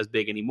not as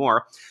big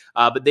anymore.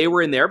 But they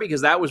were in there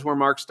because that was where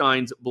Mark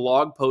Stein's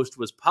blog post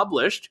was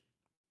published.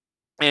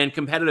 And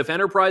Competitive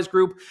Enterprise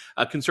Group,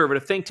 a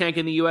conservative think tank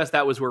in the U.S.,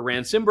 that was where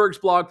Rand Simberg's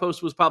blog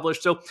post was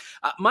published. So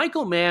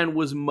Michael Mann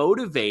was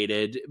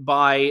motivated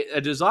by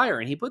a desire,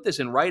 and he put this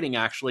in writing,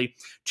 actually,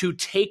 to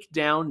take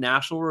down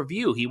National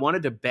Review. He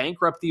wanted to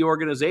bankrupt the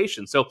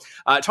organization. So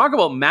talk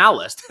about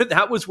malice.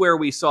 That was where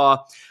we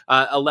saw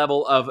a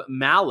level of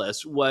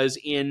malice was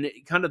in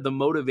kind of the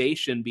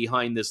motivation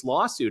behind this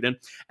lawsuit. And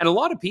a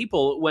lot of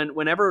people,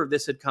 whenever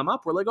this had come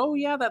up, were like, oh,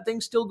 yeah, that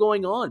thing's still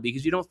going on,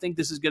 because you don't think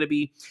this is going to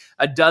be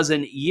a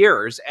dozen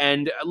years.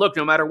 And look,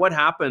 no matter what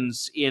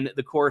happens in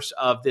the course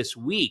of this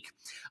week,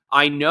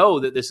 I know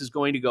that this is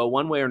going to go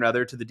one way or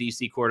another to the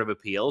DC Court of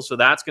Appeals. So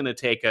that's going to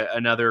take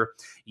another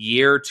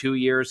year, 2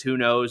 years, who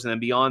knows? And then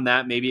beyond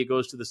that, maybe it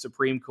goes to the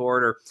Supreme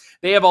Court, or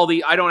they have all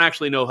I don't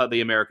actually know how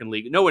the American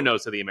legal, no one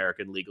knows how the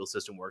American legal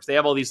system works. They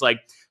have all these like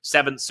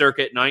 7th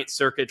Circuit, 9th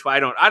Circuit. I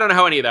don't know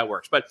how any of that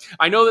works, but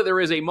I know that there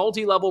is a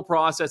multi-level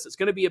process. It's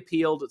going to be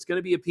appealed. It's going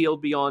to be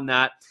appealed beyond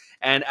that.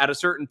 And at a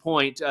certain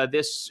point,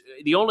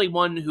 the only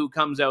one who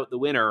comes out the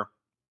winner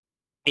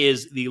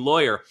is the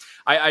lawyer.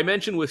 I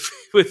mentioned with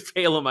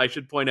Phelim, I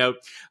should point out,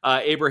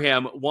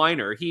 Abraham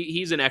Weiner.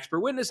 He's an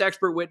expert witness.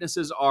 Expert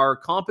witnesses are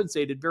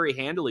compensated very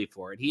handily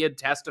for it. He had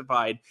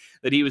testified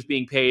that he was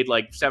being paid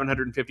like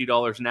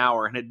 $750 an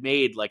hour and had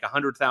made like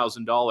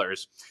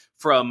 $100,000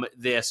 from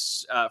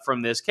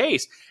this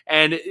case.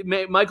 And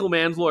Michael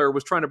Mann's lawyer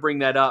was trying to bring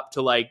that up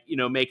to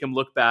make him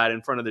look bad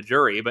in front of the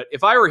jury. But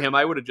if I were him,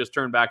 I would have just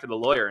turned back to the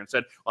lawyer and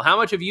said, well, how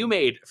much have you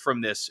made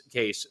from this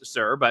case,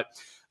 sir? But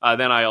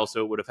then I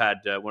also would have had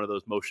one of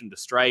those motion to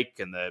strike,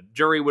 and the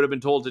jury would have been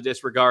told to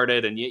disregard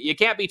it. And you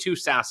can't be too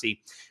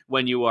sassy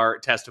when you are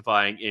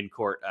testifying in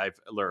court, I've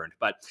learned.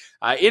 But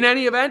in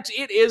any event,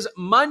 it is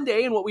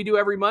Monday, and what we do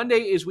every Monday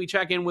is we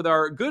check in with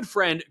our good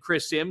friend,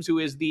 Chris Sims, who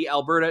is the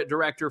Alberta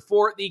director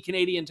for the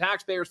Canadian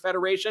Taxpayers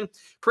Federation.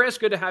 Chris,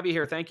 good to have you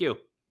here. Thank you.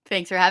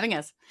 Thanks for having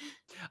us.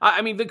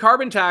 I mean, the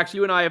carbon tax,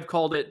 you and I have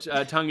called it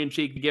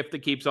tongue-in-cheek, the gift that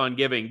keeps on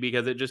giving,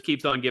 because it just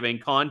keeps on giving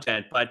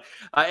content. But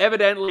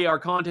evidently, our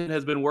content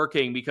has been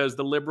working because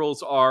the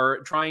Liberals are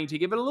trying to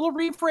give it a little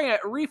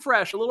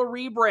refresh, a little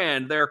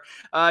rebrand. They're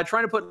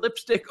trying to put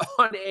lipstick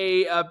on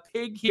a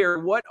pig here.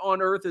 What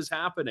on earth is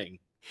happening?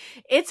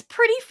 It's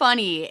pretty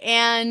funny,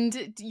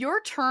 and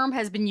your term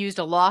has been used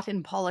a lot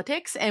in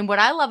politics, and what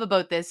I love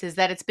about this is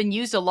that it's been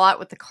used a lot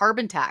with the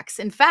carbon tax.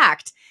 In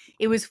fact,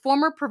 it was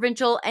former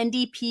provincial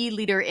NDP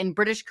leader in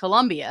British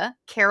Columbia,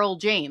 Carol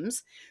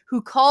James,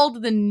 who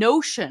called the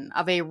notion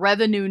of a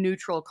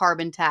revenue-neutral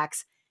carbon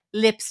tax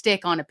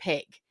lipstick on a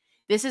pig.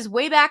 This is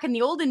way back in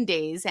the olden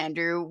days,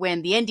 Andrew,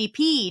 when the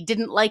NDP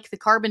didn't like the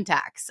carbon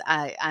tax.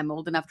 I'm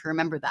old enough to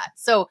remember that.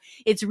 So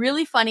it's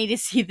really funny to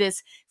see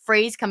this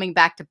phrase coming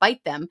back to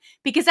bite them,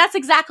 because that's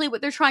exactly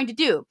what they're trying to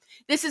do.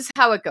 This is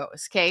how it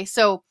goes, okay?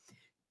 So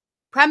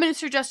Prime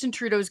Minister Justin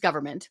Trudeau's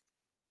government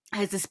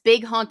has this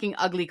big honking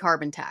ugly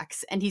carbon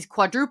tax, and he's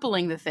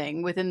quadrupling the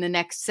thing within the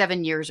next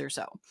 7 years or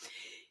so.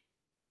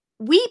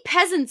 We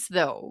peasants,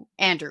 though,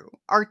 Andrew,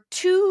 are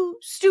too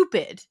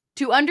stupid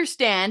to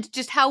understand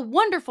just how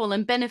wonderful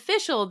and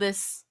beneficial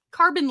this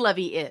carbon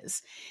levy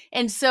is.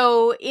 And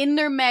so, in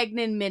their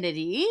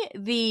magnanimity,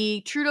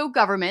 the Trudeau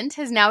government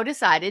has now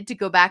decided to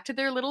go back to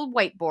their little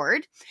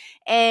whiteboard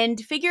and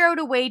figure out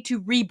a way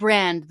to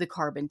rebrand the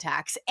carbon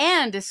tax,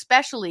 and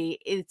especially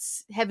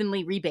its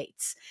heavenly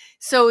rebates.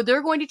 So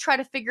they're going to try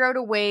to figure out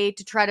a way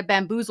to try to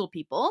bamboozle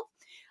people.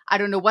 I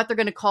don't know what they're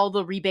going to call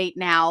the rebate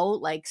now,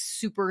 like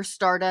super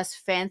Stardust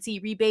fancy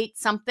rebate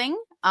something,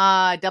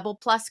 double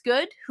plus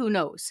good, who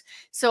knows?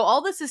 So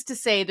all this is to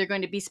say they're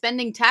going to be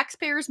spending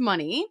taxpayers'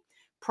 money,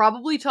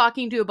 probably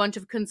talking to a bunch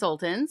of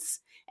consultants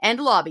and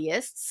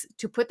lobbyists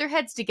to put their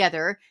heads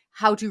together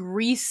how to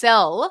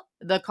resell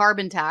the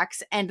carbon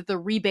tax and the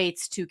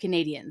rebates to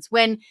Canadians.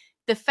 When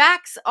the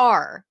facts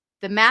are,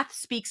 the math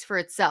speaks for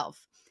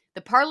itself.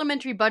 The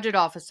Parliamentary Budget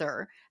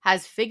Officer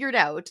has figured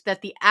out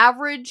that the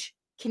average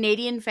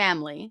Canadian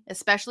family,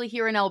 especially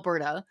here in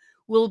Alberta,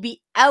 will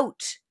be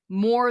out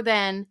more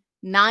than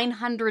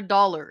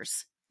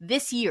 $900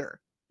 this year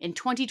in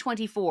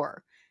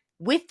 2024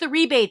 with the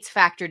rebates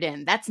factored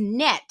in. That's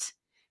net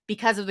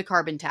because of the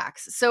carbon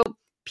tax. So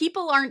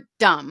people aren't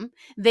dumb.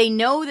 They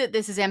know that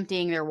this is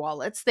emptying their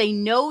wallets. They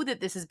know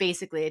that this is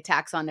basically a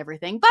tax on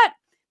everything, but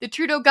the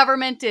Trudeau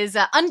government is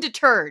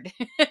undeterred.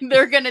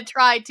 They're going to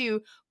try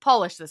to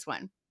polish this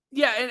one.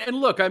 Yeah, and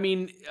look, I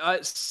mean,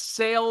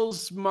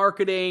 sales,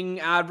 marketing,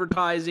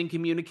 advertising,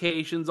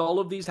 communications, all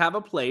of these have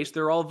a place.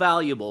 They're all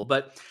valuable.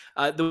 But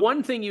the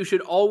one thing you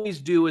should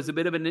always do as a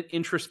bit of an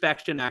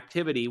introspection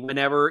activity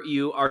whenever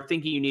you are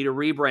thinking you need a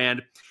rebrand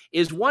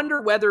is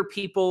wonder whether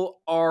people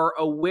are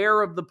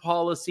aware of the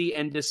policy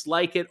and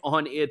dislike it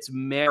on its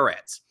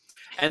merits.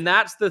 And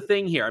that's the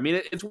thing here. I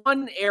mean, it's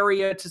one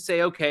area to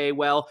say, okay,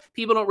 well,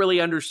 people don't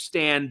really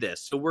understand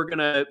this, so we're going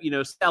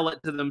to, sell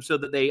it to them so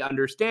that they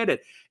understand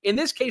it. In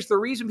this case, the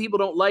reason people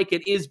don't like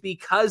it is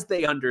because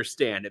they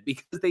understand it,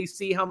 because they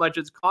see how much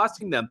it's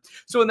costing them.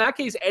 So in that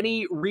case,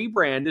 any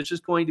rebrand is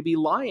just going to be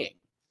lying.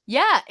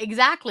 Yeah,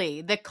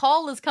 exactly. The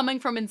call is coming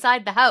from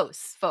inside the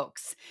house,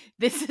 folks.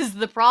 This is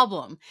the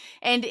problem.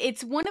 And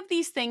it's one of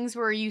these things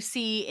where you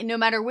see, no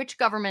matter which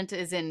government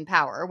is in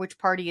power, which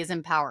party is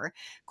in power,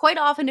 quite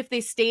often if they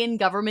stay in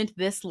government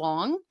this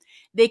long,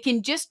 they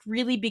can just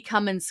really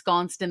become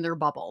ensconced in their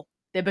bubble.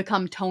 They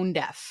become tone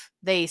deaf.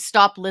 They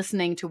stop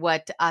listening to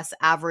what us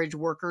average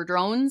worker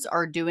drones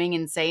are doing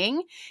and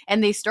saying,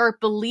 and they start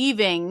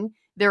believing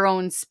their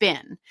own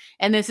spin.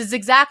 And this is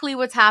exactly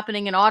what's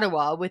happening in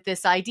Ottawa with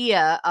this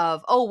idea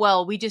of, oh,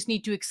 well, we just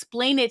need to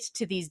explain it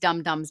to these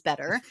dum-dums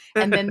better,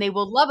 and then they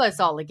will love us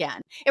all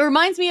again. It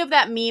reminds me of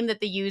that meme that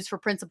they use for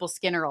Principal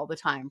Skinner all the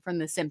time from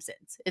The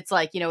Simpsons. It's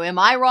like, am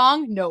I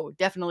wrong? No,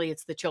 definitely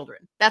it's the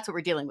children. That's what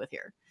we're dealing with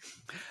here.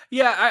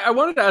 Yeah, I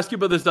wanted to ask you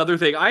about this other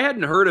thing. I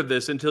hadn't heard of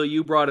this until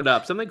you brought it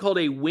up. Something called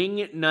a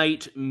wing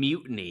night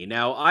mutiny.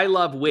 Now, I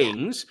love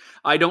wings.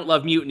 Yeah. I don't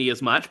love mutiny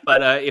as much,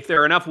 but if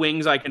there are enough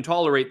wings, I can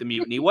tolerate the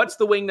mutiny. What's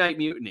the wing night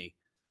mutiny?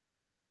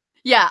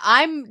 Yeah,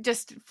 I'm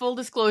just, full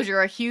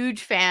disclosure, a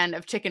huge fan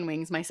of chicken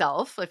wings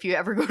myself. If you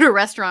ever go to a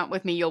restaurant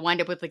with me, you'll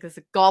wind up with like this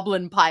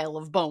goblin pile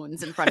of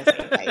bones in front of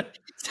you, right?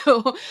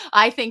 So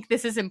I think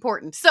this is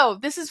important. So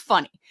this is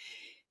funny.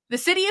 The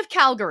city of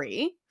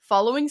Calgary,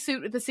 following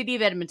suit with the city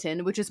of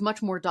Edmonton, which is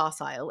much more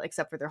docile,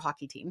 except for their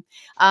hockey team.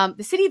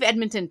 The city of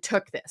Edmonton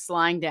took this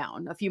lying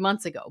down a few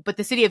months ago, but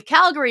the city of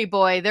Calgary,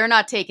 boy, they're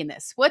not taking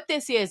this. What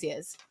this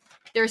is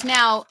there's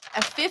now a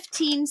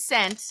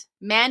 15-cent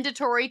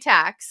mandatory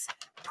tax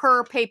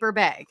per paper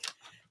bag.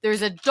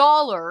 There's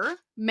 $1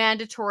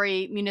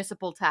 mandatory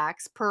municipal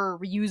tax per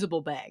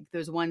reusable bag.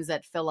 Those ones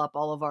that fill up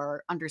all of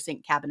our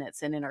under-sink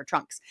cabinets and in our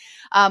trunks.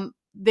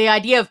 The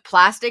idea of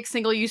plastic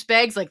single-use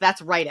bags, like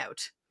that's right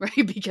out,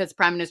 right? Because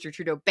Prime Minister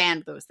Trudeau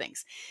banned those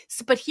things.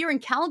 So, but here in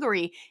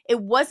Calgary,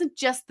 it wasn't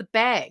just the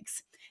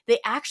bags. They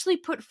actually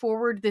put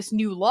forward this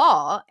new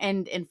law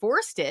and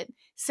enforced it,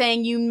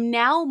 saying you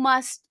now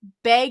must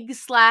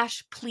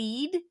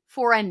beg/plead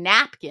for a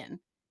napkin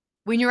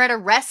when you're at a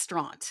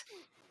restaurant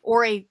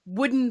or a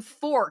wooden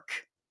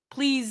fork.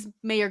 Please,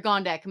 Mayor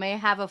Gondek, may I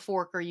have a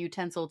fork or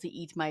utensil to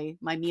eat my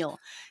meal?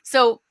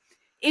 So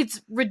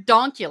it's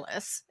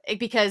redonkulous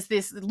because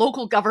this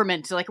local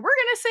government is like, we're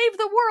going to save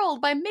the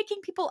world by making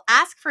people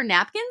ask for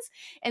napkins.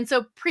 And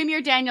so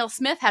Premier Danielle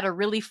Smith had a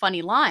really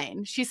funny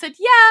line. She said,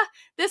 yeah,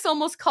 this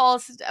almost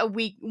calls a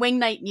wing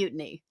night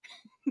mutiny.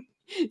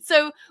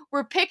 So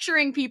we're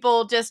picturing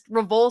people just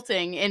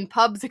revolting in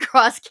pubs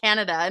across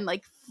Canada and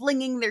like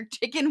flinging their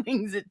chicken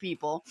wings at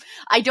people.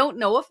 I don't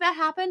know if that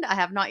happened. I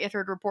have not yet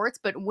heard reports,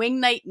 but wing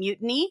night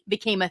mutiny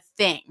became a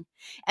thing.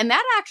 And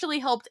that actually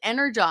helped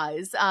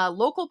energize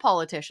local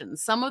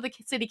politicians, some of the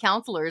city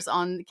councilors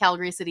on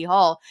Calgary City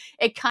Hall.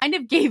 It kind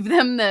of gave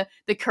them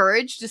the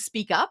courage to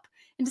speak up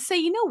and to say,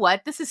 you know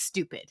what, this is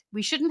stupid.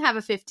 We shouldn't have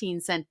a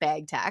 15-cent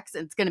bag tax.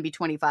 It's going to be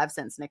 25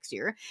 cents next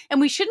year.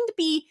 And we shouldn't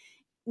be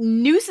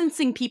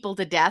nuisancing people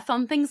to death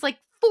on things like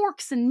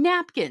forks and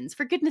napkins.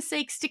 For goodness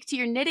sake, stick to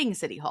your knitting,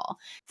 City Hall.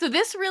 So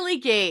this really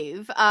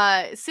gave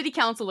city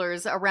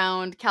councilors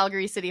around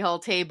Calgary City Hall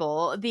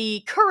table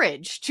the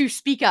courage to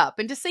speak up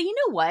and to say, you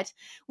know what,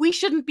 we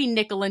shouldn't be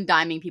nickel and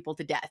diming people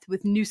to death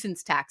with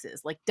nuisance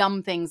taxes, like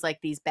dumb things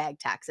like these bag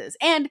taxes.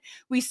 And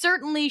we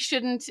certainly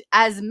shouldn't,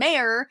 as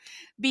mayor,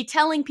 be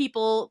telling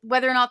people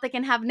whether or not they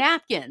can have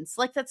napkins.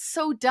 Like, that's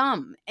so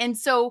dumb. And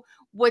so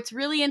what's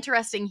really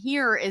interesting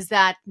here is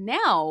that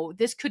now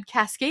this could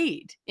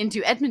cascade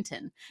into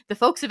Edmonton. The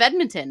folks of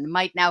Edmonton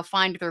might now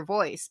find their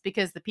voice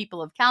because the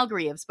people of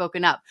Calgary have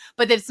spoken up.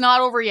 But it's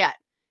not over yet.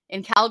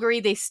 In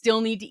Calgary, they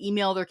still need to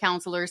email their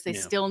councillors. They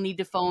still need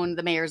to phone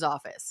the mayor's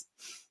office.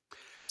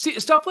 See,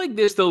 stuff like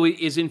this, though,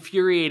 is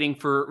infuriating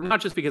for not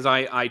just because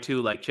I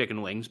too like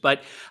chicken wings,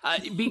 but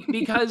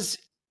because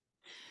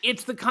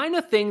it's the kind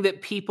of thing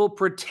that people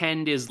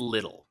pretend is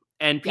little.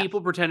 And people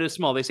pretend it's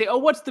small. They say, oh,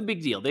 what's the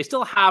big deal? They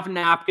still have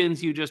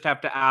napkins. You just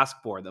have to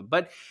ask for them.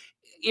 But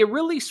it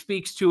really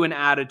speaks to an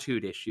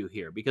attitude issue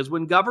here, because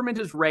when government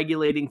is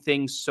regulating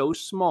things so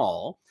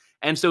small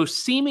and so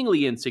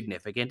seemingly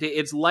insignificant,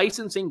 it's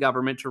licensing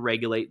government to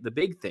regulate the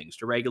big things,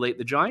 to regulate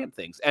the giant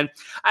things. And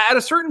at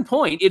a certain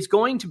point, it's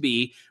going to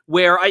be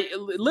where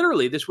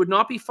literally, this would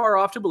not be far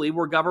off to believe,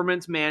 where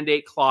governments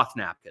mandate cloth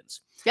napkins.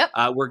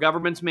 Where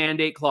governments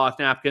mandate cloth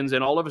napkins,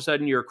 and all of a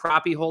sudden your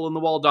crappy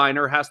hole-in-the-wall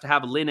diner has to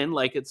have linen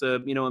like it's a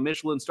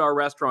Michelin star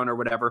restaurant or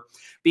whatever,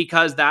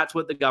 because that's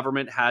what the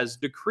government has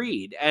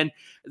decreed. And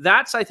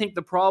that's, I think,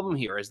 the problem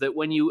here, is that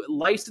when you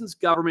license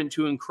government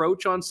to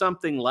encroach on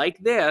something like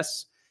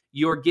this,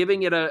 you're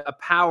giving it a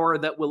power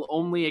that will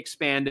only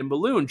expand and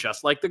balloon,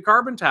 just like the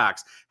carbon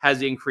tax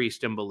has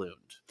increased and ballooned.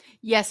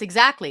 Yes,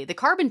 exactly. The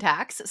carbon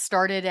tax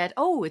started at,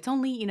 it's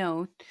only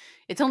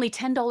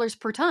 $10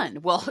 per ton.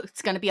 Well,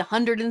 it's going to be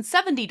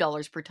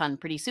 $170 per ton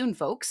pretty soon,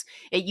 folks.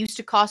 It used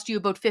to cost you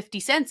about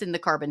 50 cents in the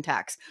carbon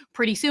tax.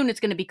 Pretty soon, it's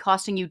going to be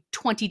costing you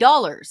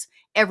 $20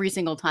 every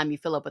single time you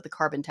fill up with the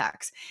carbon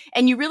tax.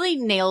 And you really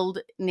nailed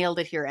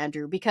it here,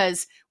 Andrew,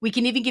 because we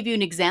can even give you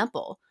an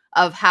example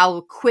of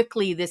how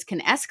quickly this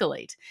can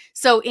escalate.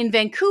 So in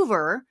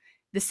Vancouver,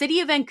 the city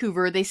of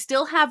Vancouver, they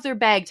still have their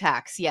bag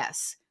tax,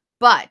 yes.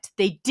 But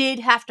they did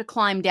have to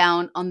climb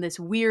down on this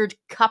weird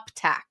cup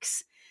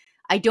tax.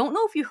 I don't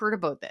know if you heard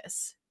about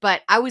this,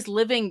 but I was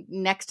living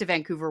next to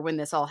Vancouver when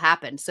this all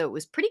happened, so it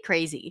was pretty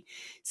crazy.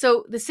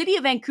 So the city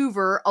of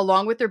Vancouver,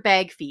 along with their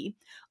bag fee,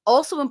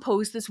 also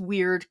imposed this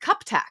weird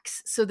cup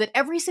tax, so that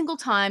every single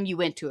time you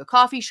went to a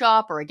coffee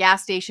shop or a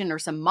gas station or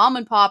some mom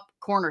and pop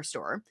corner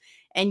store,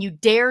 and you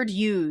dared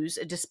use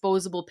a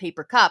disposable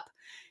paper cup,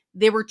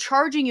 they were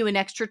charging you an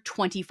extra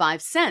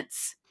 25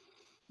 cents.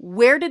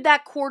 Where did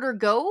that quarter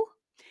go?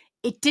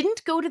 It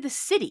didn't go to the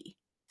city.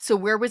 So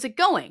where was it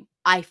going?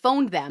 I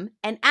phoned them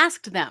and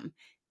asked them.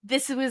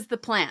 This was the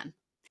plan.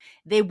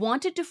 They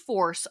wanted to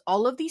force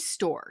all of these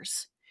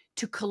stores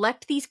to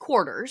collect these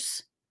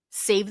quarters,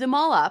 save them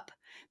all up,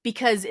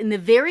 because in the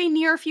very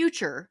near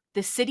future,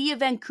 the city of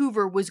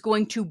Vancouver was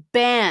going to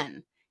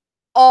ban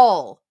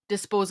all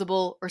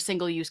disposable or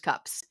single-use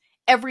cups.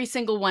 Every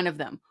single one of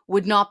them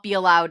would not be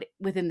allowed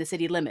within the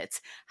city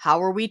limits.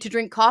 How are we to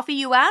drink coffee,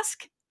 you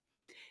ask?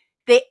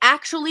 They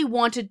actually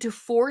wanted to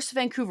force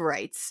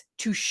Vancouverites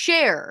to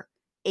share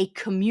a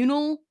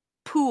communal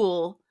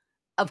pool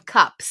of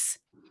cups.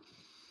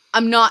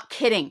 I'm not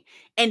kidding.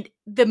 And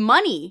the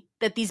money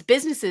that these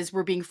businesses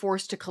were being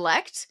forced to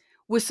collect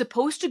was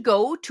supposed to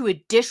go to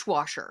a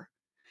dishwasher,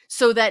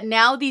 so that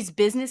now these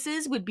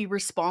businesses would be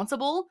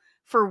responsible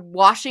for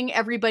washing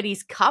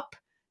everybody's cup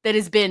that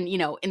has been,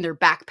 in their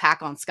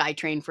backpack on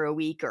SkyTrain for a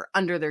week or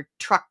under their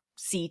truck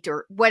seat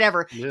or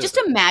whatever. Yeah. Just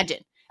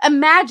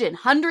imagine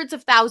hundreds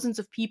of thousands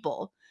of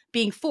people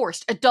being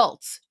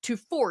adults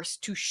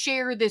forced to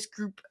share this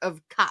group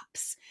of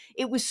cups.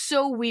 It was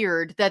so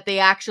weird that they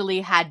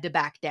actually had to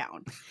back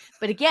down.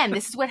 But again,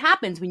 this is what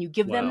happens when you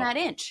give them that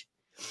inch.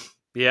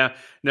 Yeah,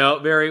 no,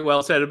 very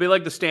well said. It'll be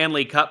like the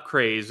Stanley Cup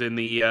craze in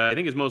the, I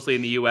think it's mostly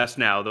in the U.S.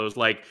 now. Those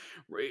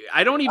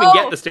I don't even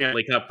get the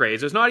Stanley Cup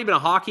craze. It's not even a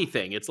hockey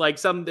thing. It's like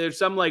there's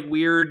some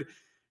weird,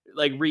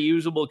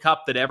 reusable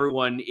cup that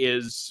everyone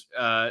is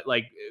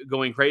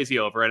going crazy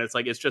over, and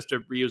it's just a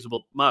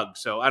reusable mug.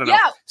 So I don't know.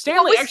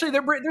 Stanley, actually,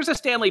 there's a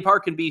Stanley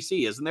Park in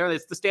BC, isn't there?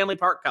 It's the Stanley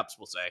Park Cups,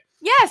 we'll say.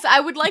 Yes, I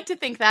would like to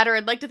think that, or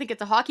I'd like to think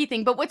it's a hockey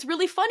thing. But what's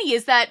really funny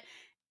is that,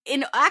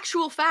 in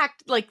actual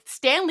fact,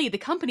 Stanley, the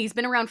company's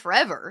been around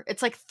forever.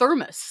 It's like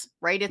thermos,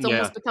 right? It's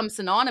almost become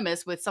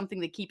synonymous with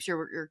something that keeps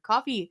your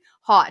coffee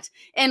hot.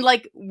 And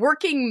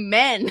working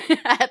men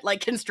at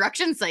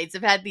construction sites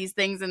have had these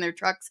things in their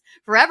trucks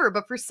forever.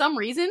 But for some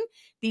reason,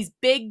 these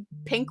big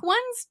pink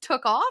ones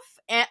took off.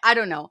 And I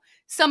don't know.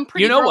 Some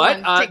pretty. You know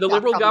what? The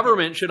Liberal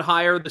government should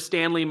hire the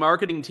Stanley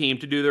marketing team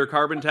to do their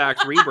carbon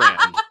tax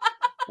rebrand.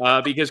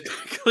 Because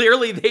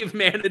clearly they've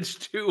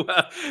managed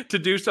to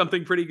do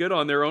something pretty good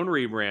on their own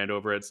rebrand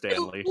over at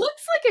Stanley. It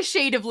looks like a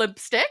shade of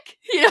lipstick.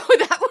 That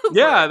would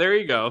work. There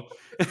you go.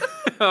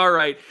 All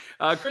right.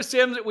 Chris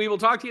Sims, we will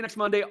talk to you next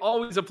Monday.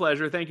 Always a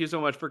pleasure. Thank you so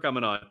much for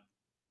coming on.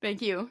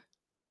 Thank you.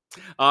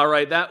 All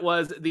right, that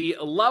was the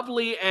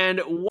lovely and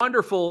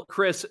wonderful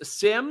Chris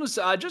Sims.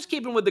 Just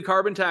keeping with the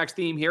carbon tax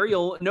theme here,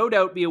 you'll no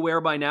doubt be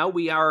aware by now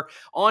we are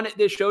on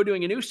this show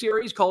doing a new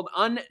series called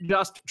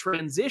Unjust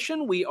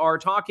Transition. We are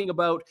talking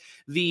about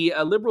the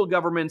Liberal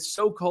government's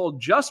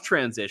so-called just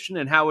transition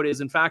and how it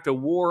is, in fact, a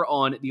war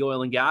on the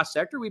oil and gas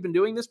sector. We've been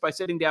doing this by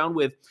sitting down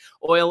with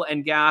oil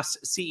and gas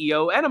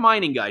CEO and a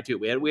mining guy, too.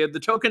 We have the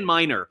token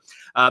miner,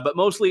 but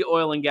mostly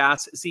oil and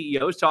gas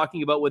CEOs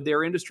talking about what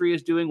their industry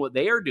is doing, what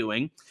they are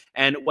doing,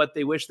 and what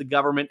they wish the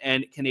government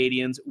and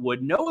Canadians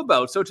would know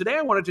about. So today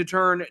I wanted to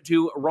turn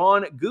to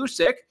Ron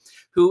Gusick,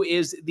 who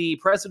is the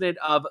president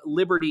of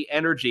Liberty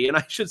Energy. And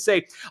I should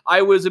say,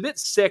 I was a bit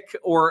sick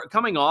or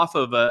coming off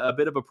of a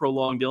bit of a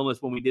prolonged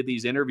illness when we did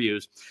these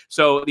interviews.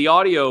 So the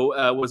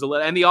audio was a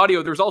little, and the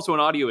audio, there's also an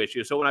audio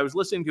issue. So when I was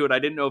listening to it, I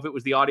didn't know if it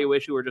was the audio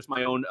issue or just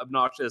my own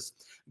obnoxious,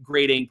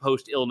 grating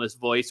post-illness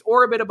voice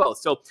or a bit of both.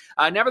 So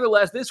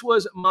nevertheless, this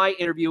was my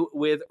interview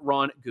with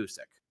Ron Gusick.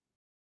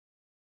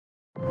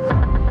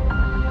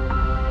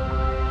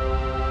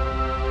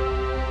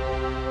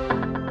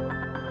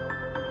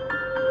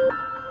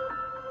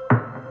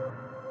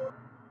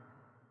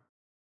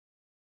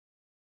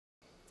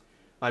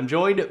 I'm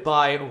joined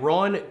by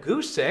Ron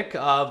Gusick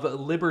of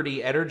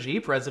Liberty Energy,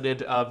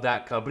 president of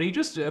that company.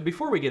 Just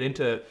before we get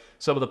into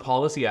some of the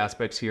policy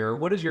aspects here,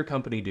 what does your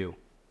company do?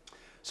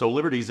 So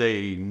Liberty's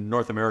a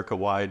North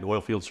America-wide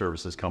oilfield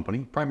services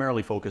company,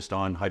 primarily focused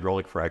on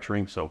hydraulic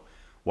fracturing, so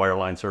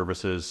wireline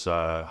services,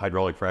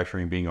 hydraulic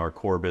fracturing being our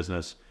core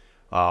business,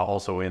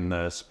 also in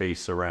the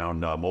space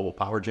around mobile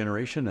power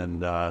generation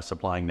and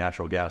supplying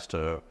natural gas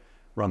to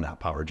run that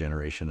power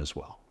generation as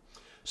well.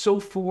 So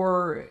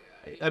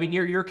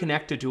you're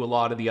connected to a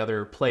lot of the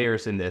other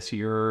players in this.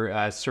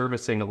 You're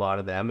servicing a lot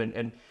of them.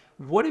 And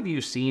what have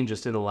you seen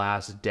just in the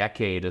last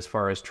decade as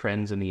far as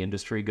trends in the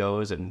industry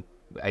goes, and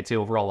I'd say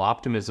overall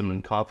optimism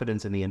and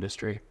confidence in the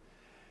industry?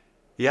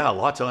 Yeah, a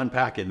lot to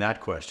unpack in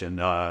that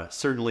question.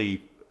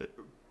 Certainly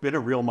been a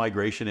real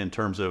migration in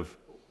terms of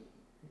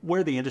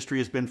where the industry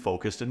has been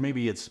focused, and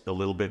maybe it's a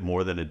little bit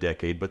more than a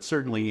decade, but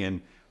certainly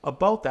in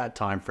about that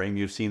time frame,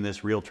 you've seen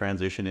this real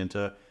transition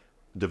into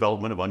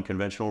development of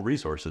unconventional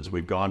resources.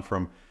 We've gone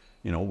from,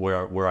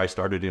 where I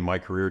started in my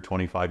career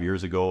 25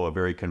 years ago, a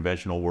very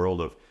conventional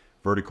world of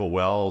vertical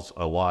wells,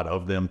 a lot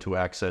of them to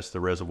access the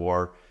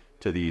reservoir,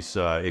 to these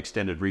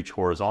extended reach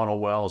horizontal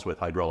wells with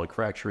hydraulic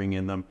fracturing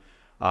in them.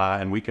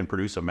 And we can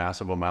produce a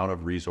massive amount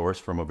of resource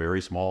from a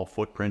very small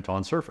footprint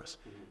on surface,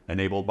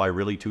 enabled by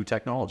really two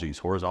technologies,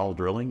 horizontal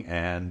drilling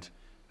and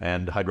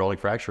hydraulic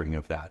fracturing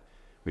of that.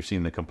 We've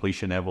seen the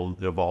completion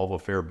evolve a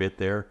fair bit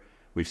there.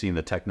 We've seen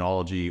the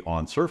technology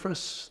on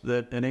surface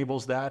that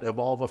enables that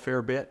evolve a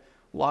fair bit.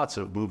 Lots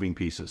of moving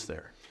pieces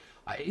there.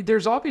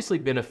 There's obviously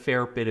been a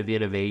fair bit of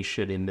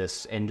innovation in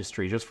this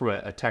industry, just from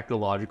a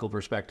technological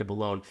perspective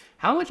alone.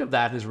 How much of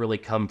that has really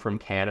come from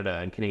Canada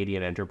and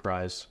Canadian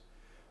enterprise?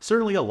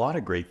 Certainly a lot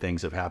of great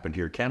things have happened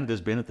here.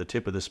 Canada's been at the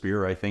tip of the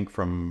spear, I think,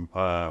 from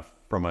a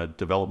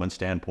development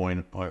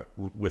standpoint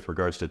with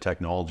regards to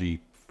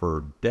technology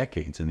for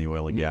decades in the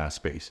oil and gas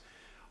space.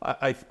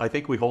 I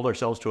think we hold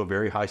ourselves to a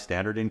very high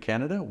standard in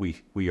Canada.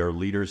 We are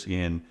leaders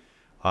in,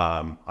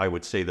 I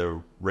would say,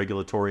 the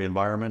regulatory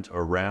environment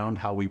around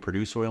how we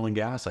produce oil and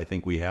gas. I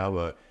think we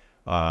have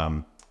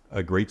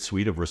a great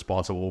suite of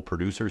responsible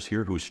producers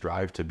here who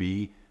strive to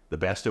be the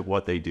best at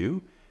what they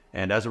do.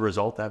 And as a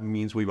result, that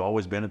means we've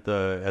always been at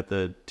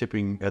the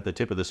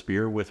tip of the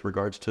spear with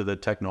regards to the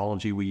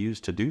technology we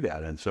use to do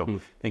that. And so I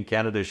think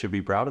Canada should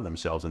be proud of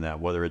themselves in that,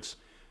 whether it's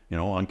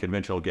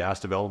unconventional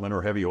gas development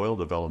or heavy oil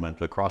development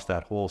across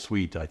that whole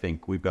suite. I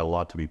think we've got a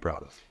lot to be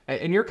proud of.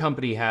 And your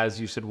company has,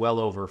 you said, well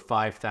over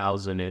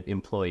 5,000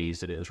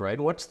 employees. It is, right?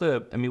 What's the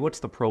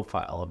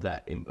profile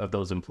of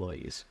those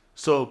employees?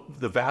 So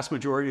the vast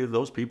majority of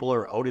those people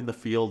are out in the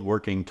field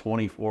working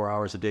 24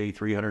 hours a day,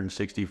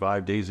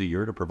 365 days a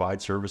year to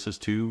provide services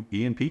to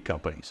E&P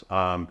companies.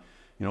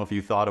 If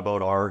you thought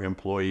about our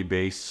employee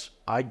base,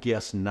 I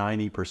guess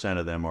 90%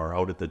 of them are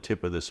out at the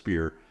tip of the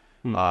spear,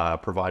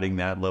 providing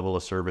that level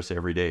of service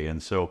every day.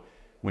 And so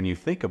when you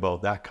think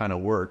about that kind of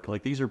work,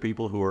 like these are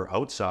people who are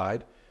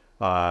outside,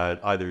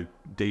 either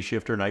day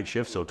shift or night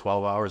shift, so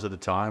 12 hours at a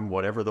time,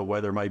 whatever the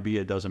weather might be.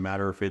 It doesn't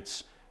matter if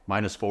it's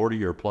minus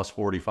 40 or plus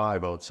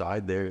 45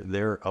 outside.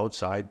 They're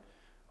outside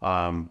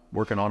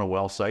working on a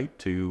well site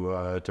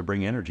to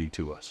bring energy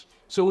to us.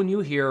 So when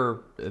you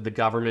hear the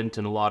government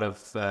and a lot of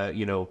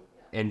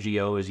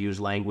NGOs use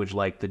language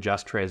like the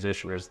just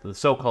transition, or the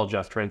so-called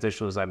just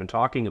transition, as I've been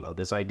talking about,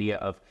 this idea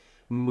of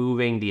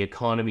moving the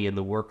economy and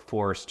the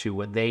workforce to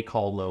what they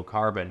call low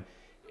carbon,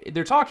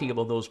 they're talking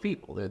about those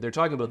people. They're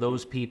talking about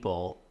those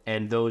people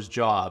and those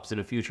jobs in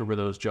a future where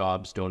those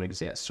jobs don't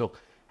exist. So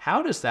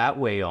how does that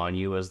weigh on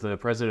you as the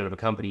president of a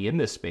company in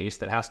this space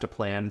that has to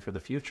plan for the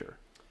future?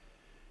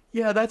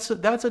 Yeah, that's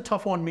a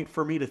tough one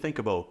for me to think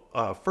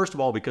about. First of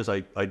all, because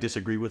I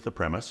disagree with the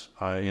premise.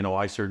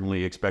 I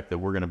certainly expect that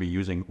we're going to be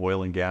using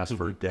oil and gas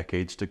for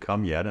decades to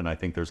come yet, and I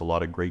think there's a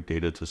lot of great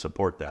data to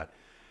support that.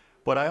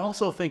 But I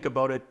also think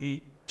about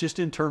it just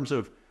in terms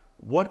of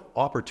what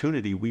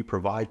opportunity we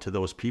provide to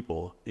those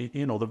people.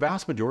 You know, the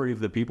vast majority of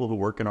the people who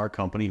work in our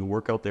company, who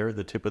work out there at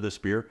the tip of the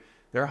spear,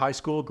 they're high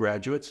school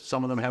graduates.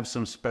 Some of them have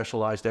some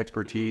specialized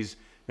expertise,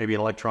 maybe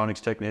an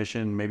electronics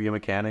technician, maybe a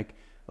mechanic,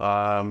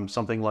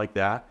 something like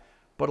that.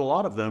 But a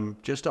lot of them,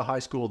 just a high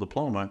school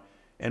diploma.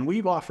 And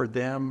we've offered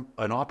them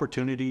an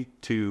opportunity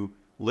to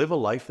live a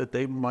life that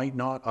they might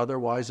not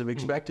otherwise have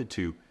expected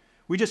to.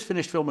 We just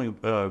finished filming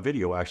a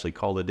video actually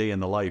called A Day in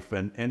the Life,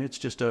 and it's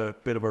just a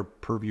bit of a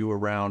purview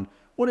around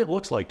what it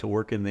looks like to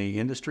work in the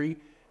industry.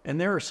 And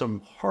there are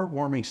some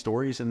heartwarming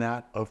stories in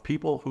that of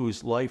people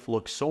whose life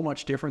looks so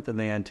much different than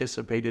they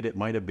anticipated it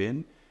might have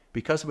been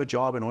because of a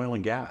job in oil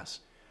and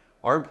gas.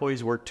 Our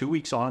employees work 2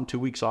 weeks on, 2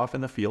 weeks off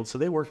in the field, so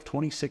they work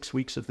 26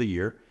 weeks of the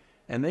year,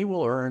 and they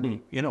will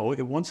earn, you know,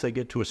 once they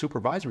get to a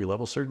supervisory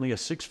level, certainly a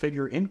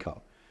six-figure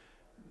income.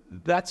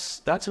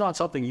 That's not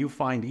something you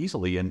find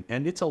easily, and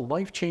it's a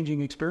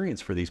life-changing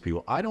experience for these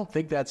people. I don't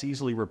think that's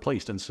easily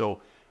replaced, and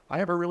so I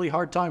have a really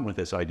hard time with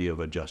this idea of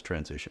a just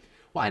transition.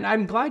 Well, and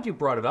I'm glad you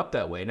brought it up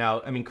that way.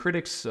 Now, I mean,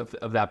 critics of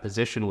that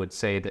position would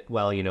say that,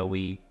 well, you know,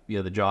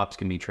 the jobs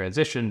can be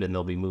transitioned and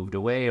they'll be moved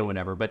away or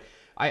whatever. But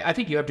I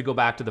think you have to go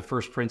back to the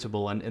first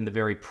principle and the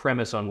very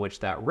premise on which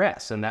that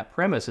rests. And that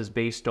premise is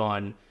based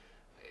on,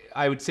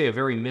 I would say, a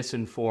very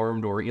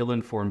misinformed or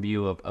ill-informed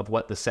view of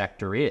what the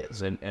sector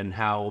is and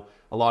how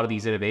a lot of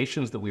these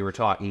innovations that we were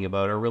talking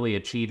about are really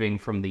achieving,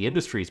 from the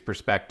industry's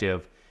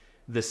perspective,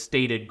 the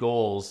stated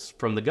goals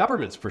from the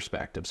government's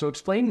perspective. So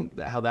explain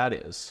how that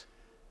is.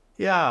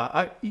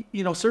 Yeah,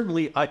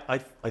 certainly I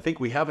think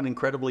we have an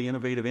incredibly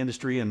innovative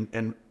industry,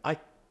 and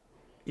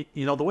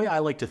the way I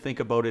like to think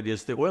about it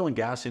is the oil and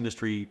gas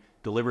industry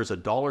delivers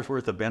 $1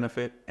 worth of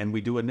benefit, and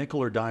we do a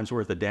nickel or dime's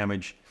worth of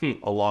damage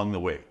along the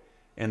way.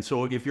 And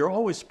so if you're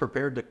always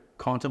prepared to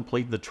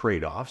contemplate the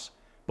trade-offs,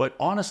 but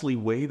honestly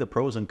weigh the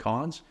pros and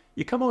cons,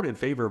 you come out in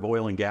favor of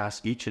oil and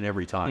gas each and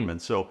every time. And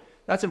so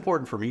that's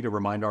important for me to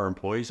remind our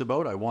employees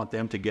about. I want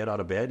them to get out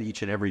of bed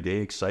each and every day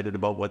excited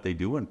about what they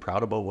do and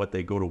proud about what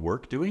they go to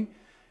work doing.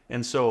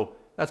 And so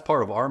that's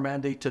part of our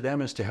mandate to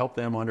them, is to help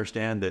them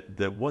understand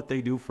that what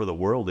they do for the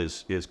world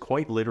is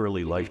quite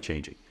literally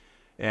life-changing.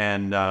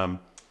 And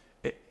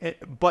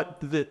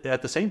but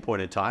at the same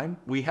point in time,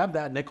 we have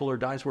that nickel or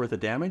dime's worth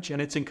of damage,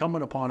 and it's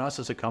incumbent upon us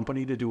as a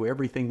company to do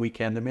everything we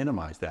can to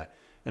minimize that.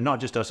 And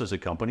not just us as a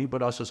company,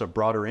 but us as a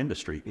broader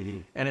industry.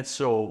 And it's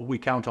so we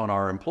count on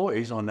our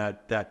employees, on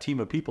that team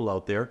of people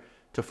out there,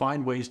 to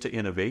find ways to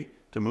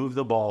innovate, to move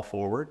the ball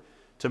forward,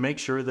 to make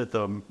sure that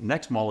the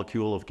next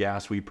molecule of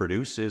gas we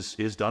produce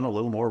is done a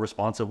little more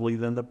responsibly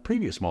than the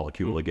previous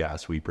molecule of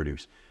gas we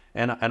produce.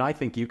 And I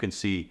think you can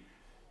see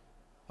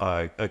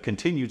a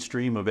continued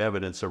stream of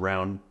evidence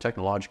around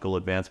technological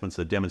advancements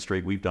that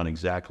demonstrate we've done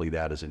exactly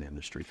that as an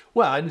industry.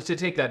 Well, and to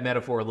take that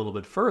metaphor a little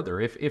bit further,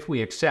 if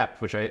we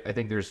accept, which I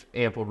think there's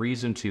ample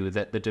reason to,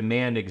 that the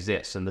demand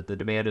exists and that the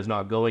demand is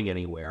not going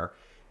anywhere,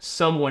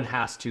 someone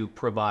has to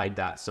provide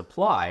that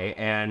supply.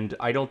 And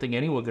I don't think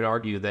anyone could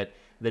argue that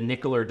the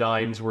nickel or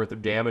dime's worth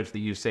of damage that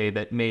you say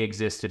that may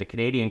exist in a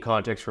Canadian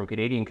context from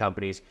Canadian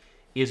companies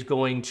is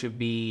going to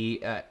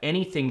be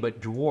anything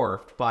but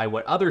dwarfed by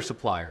what other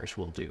suppliers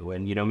will do.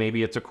 And,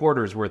 maybe it's a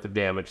quarter's worth of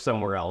damage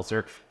somewhere else,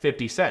 or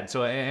 50 cents.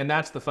 So, and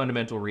that's the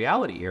fundamental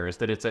reality here, is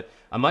that it's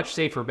a much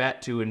safer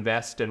bet to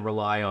invest and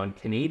rely on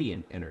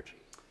Canadian energy.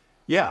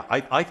 Yeah,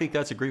 I think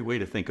that's a great way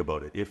to think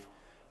about it. If,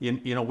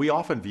 we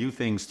often view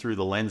things through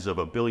the lens of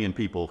a billion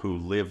people who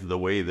live the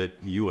way that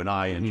you and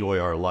I enjoy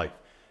our life.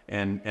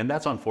 And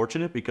that's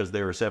unfortunate, because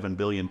there are 7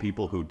 billion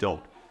people who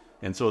don't.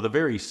 And so the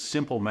very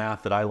simple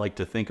math that I like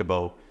to think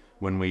about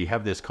when we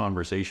have this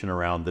conversation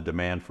around the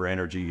demand for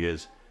energy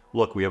is,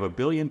 look, we have 1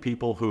 billion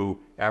people who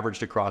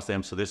averaged across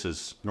them. So this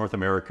is North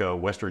America,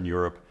 Western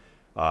Europe,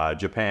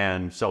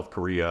 Japan, South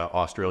Korea,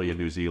 Australia,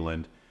 New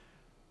Zealand.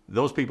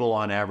 Those people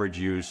on average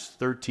use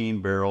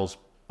 13 barrels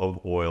of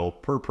oil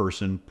per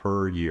person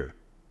per year.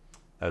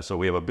 So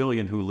we have 1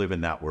 billion who live in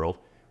that world.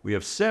 We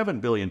have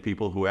 7 billion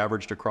people who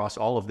averaged across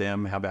all of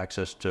them have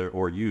access to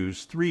or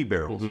use 3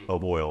 barrels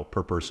of oil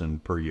per person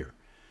per year.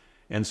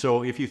 And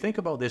so if you think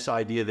about this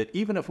idea that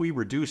even if we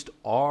reduced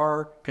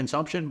our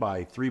consumption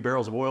by 3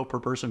 barrels of oil per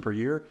person per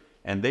year,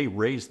 and they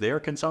raised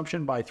their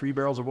consumption by 3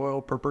 barrels of oil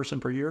per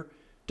person per year,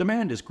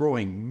 demand is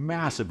growing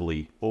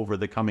massively over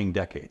the coming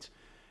decades.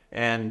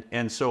 And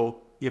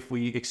so if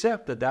we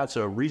accept that that's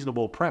a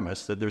reasonable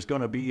premise, that there's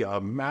going to be a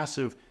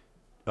massive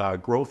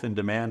growth in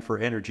demand for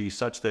energy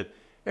such that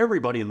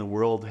everybody in the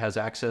world has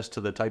access to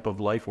the type of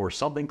life or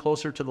something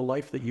closer to the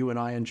life that you and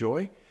I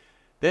enjoy,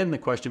 then the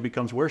question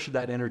becomes, where should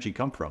that energy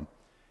come from?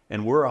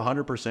 And we're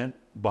 100%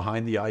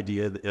 behind the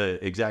idea,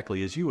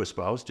 exactly as you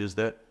espoused, is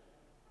that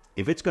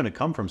if it's going to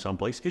come from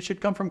someplace, it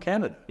should come from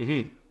Canada.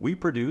 We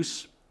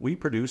produce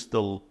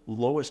the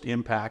lowest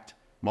impact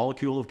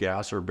molecule of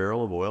gas or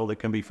barrel of oil that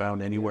can be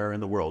found anywhere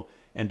in the world,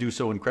 and do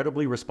so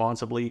incredibly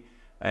responsibly.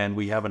 And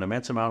we have an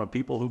immense amount of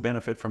people who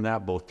benefit from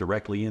that, both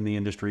directly in the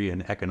industry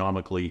and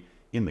economically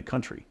in the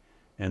country.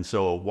 And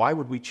so why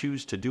would we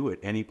choose to do it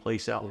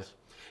anyplace else?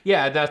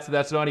 Yeah,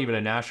 that's not even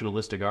a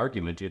nationalistic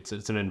argument. It's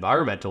an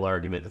environmental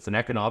argument. It's an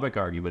economic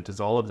argument. It's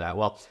all of that.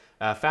 Well,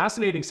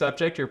 fascinating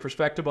subject. Your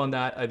perspective on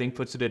that, I think,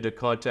 puts it into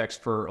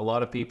context for a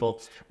lot of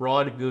people.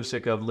 Ron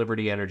Gusick of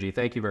Liberty Energy,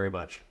 thank you very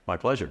much. My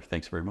pleasure.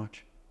 Thanks very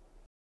much.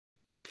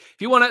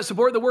 If you want to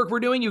support the work we're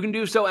doing, you can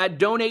do so at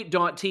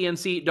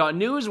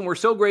donate.tnc.news, and we're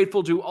so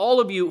grateful to all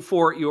of you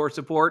for your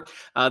support.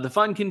 The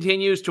fun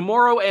continues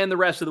tomorrow and the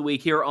rest of the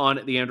week here on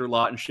The Andrew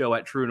Lawton Show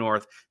at True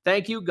North.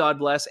 Thank you, God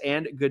bless,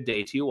 and good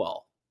day to you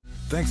all.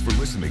 Thanks for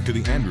listening to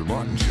The Andrew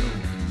Lawton Show.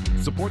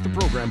 Support the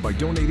program by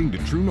donating to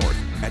True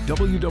North at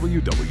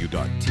www.tnc.news.